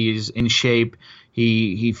team. He's in shape.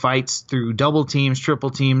 He fights through double teams, triple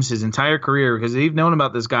teams his entire career, because they've known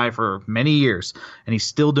about this guy for many years, and he's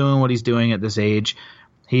still doing what he's doing at this age.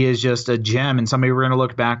 He is just a gem and somebody we're going to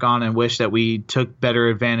look back on and wish that we took better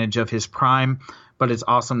advantage of his prime. But it's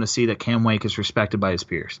awesome to see that Cam Wake is respected by his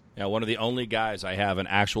peers. Yeah, one of the only guys I have an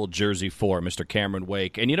actual jersey for, Mr. Cameron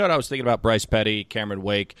Wake. And you know what I was thinking about? Bryce Petty, Cameron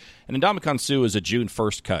Wake, and Ndamukong Suh is a June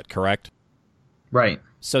 1st cut, correct? Right.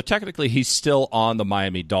 So technically he's still on the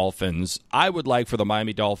Miami Dolphins. I would like for the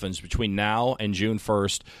Miami Dolphins between now and June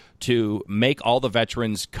 1st to make all the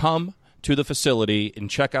veterans come to the facility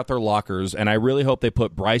and check out their lockers, and I really hope they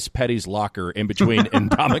put Bryce Petty's locker in between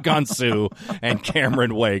Ndamukong Suh and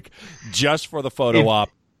Cameron Wake just for the photo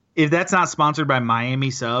op. If that's not sponsored by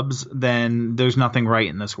Miami Subs, then there's nothing right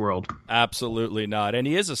in this world. Absolutely not. And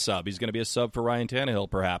he is a sub. He's going to be a sub for Ryan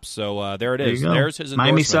Tannehill, perhaps. So there it is. There There's his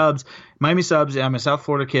endorsement. Miami Subs. I'm a South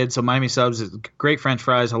Florida kid, so Miami Subs is great French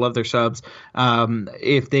fries. I love their subs.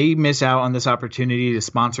 If they miss out on this opportunity to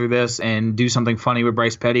sponsor this and do something funny with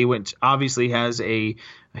Bryce Petty, which obviously has a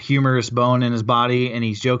humorous bone in his body, and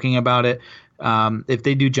he's joking about it, if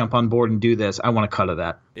they do jump on board and do this, I want a cut of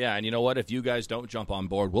that. Yeah, and you know what? If you guys don't jump on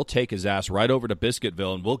board, we'll take his ass right over to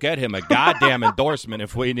Biscuitville, and we'll get him a goddamn endorsement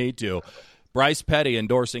if we need to. Bryce Petty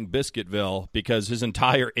endorsing Biscuitville because his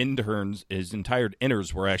entire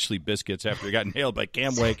inners were actually biscuits after he got nailed by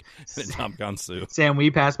Cam Wake and Ndamukong Suh. Sam,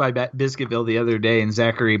 we passed by Biscuitville the other day, and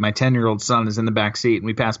Zachary, my 10-year-old son, is in the back seat, and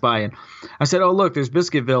we passed by, and I said, "Oh, look, there's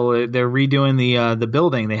Biscuitville. They're redoing the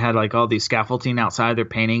building. They had like all these scaffolding outside. They're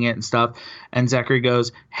painting it and stuff." And Zachary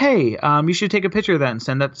goes, "Hey, you should take a picture of that and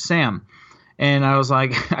send that to Sam." And I was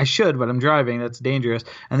like, I should, but I'm driving. That's dangerous.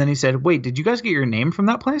 And then he said, "Wait, did you guys get your name from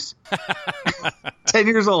that place?" 10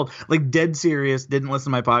 years old, like dead serious, didn't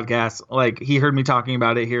listen to my podcast. Like he heard me talking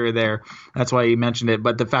about it here or there. That's why he mentioned it.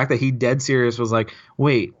 But the fact that he dead serious was like,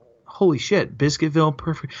 wait, holy shit, Biscuitville,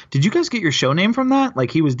 perfect. Did you guys get your show name from that?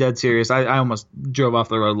 Like he was dead serious. I almost drove off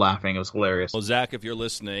the road laughing. It was hilarious. Well, Zach, if you're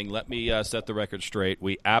listening, let me set the record straight.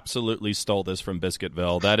 We absolutely stole this from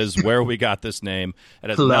Biscuitville. That is where we got this name.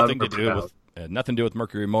 It has nothing to do with... Had nothing to do with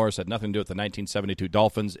Mercury Morris, had nothing to do with the 1972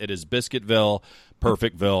 Dolphins. It is Biscuitville,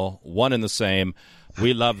 Perfectville, one and the same.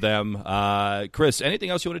 We love them. Chris, anything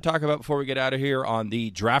else you want to talk about before we get out of here on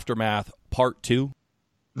the Draftermath Part 2?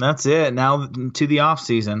 That's it. Now to the off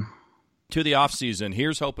season. To the off season.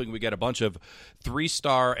 Here's hoping we get a bunch of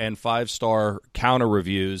 3-star and 5-star counter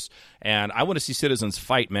reviews. And I want to see citizens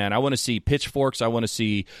fight, man. I want to see pitchforks. I want to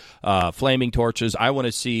see flaming torches. I want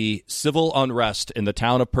to see civil unrest in the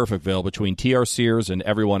town of Perfectville between T.R. Sears and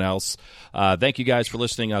everyone else. Thank you guys for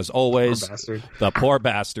listening, as always. Poor bastard. The poor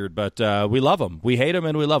bastard. But we love him. We hate him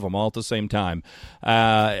and we love him all at the same time.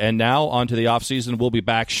 And now on to the offseason. We'll be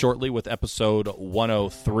back shortly with episode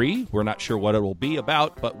 103. We're not sure what it will be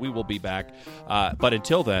about, but we will be back. But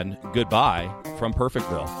until then, goodbye from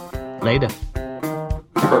Perfectville. Later.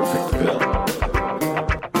 Perfectville.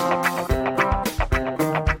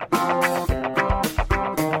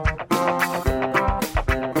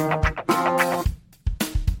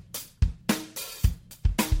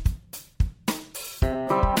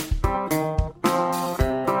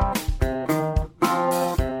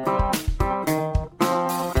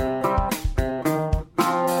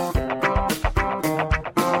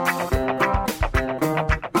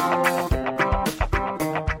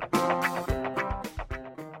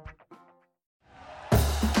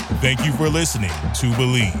 Thank you for listening to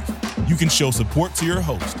Believe. You can show support to your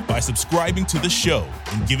host by subscribing to the show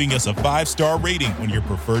and giving us a 5-star rating on your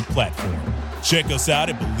preferred platform. Check us out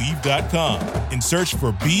at Believe.com and search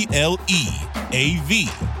for BLEAV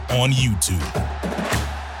on YouTube.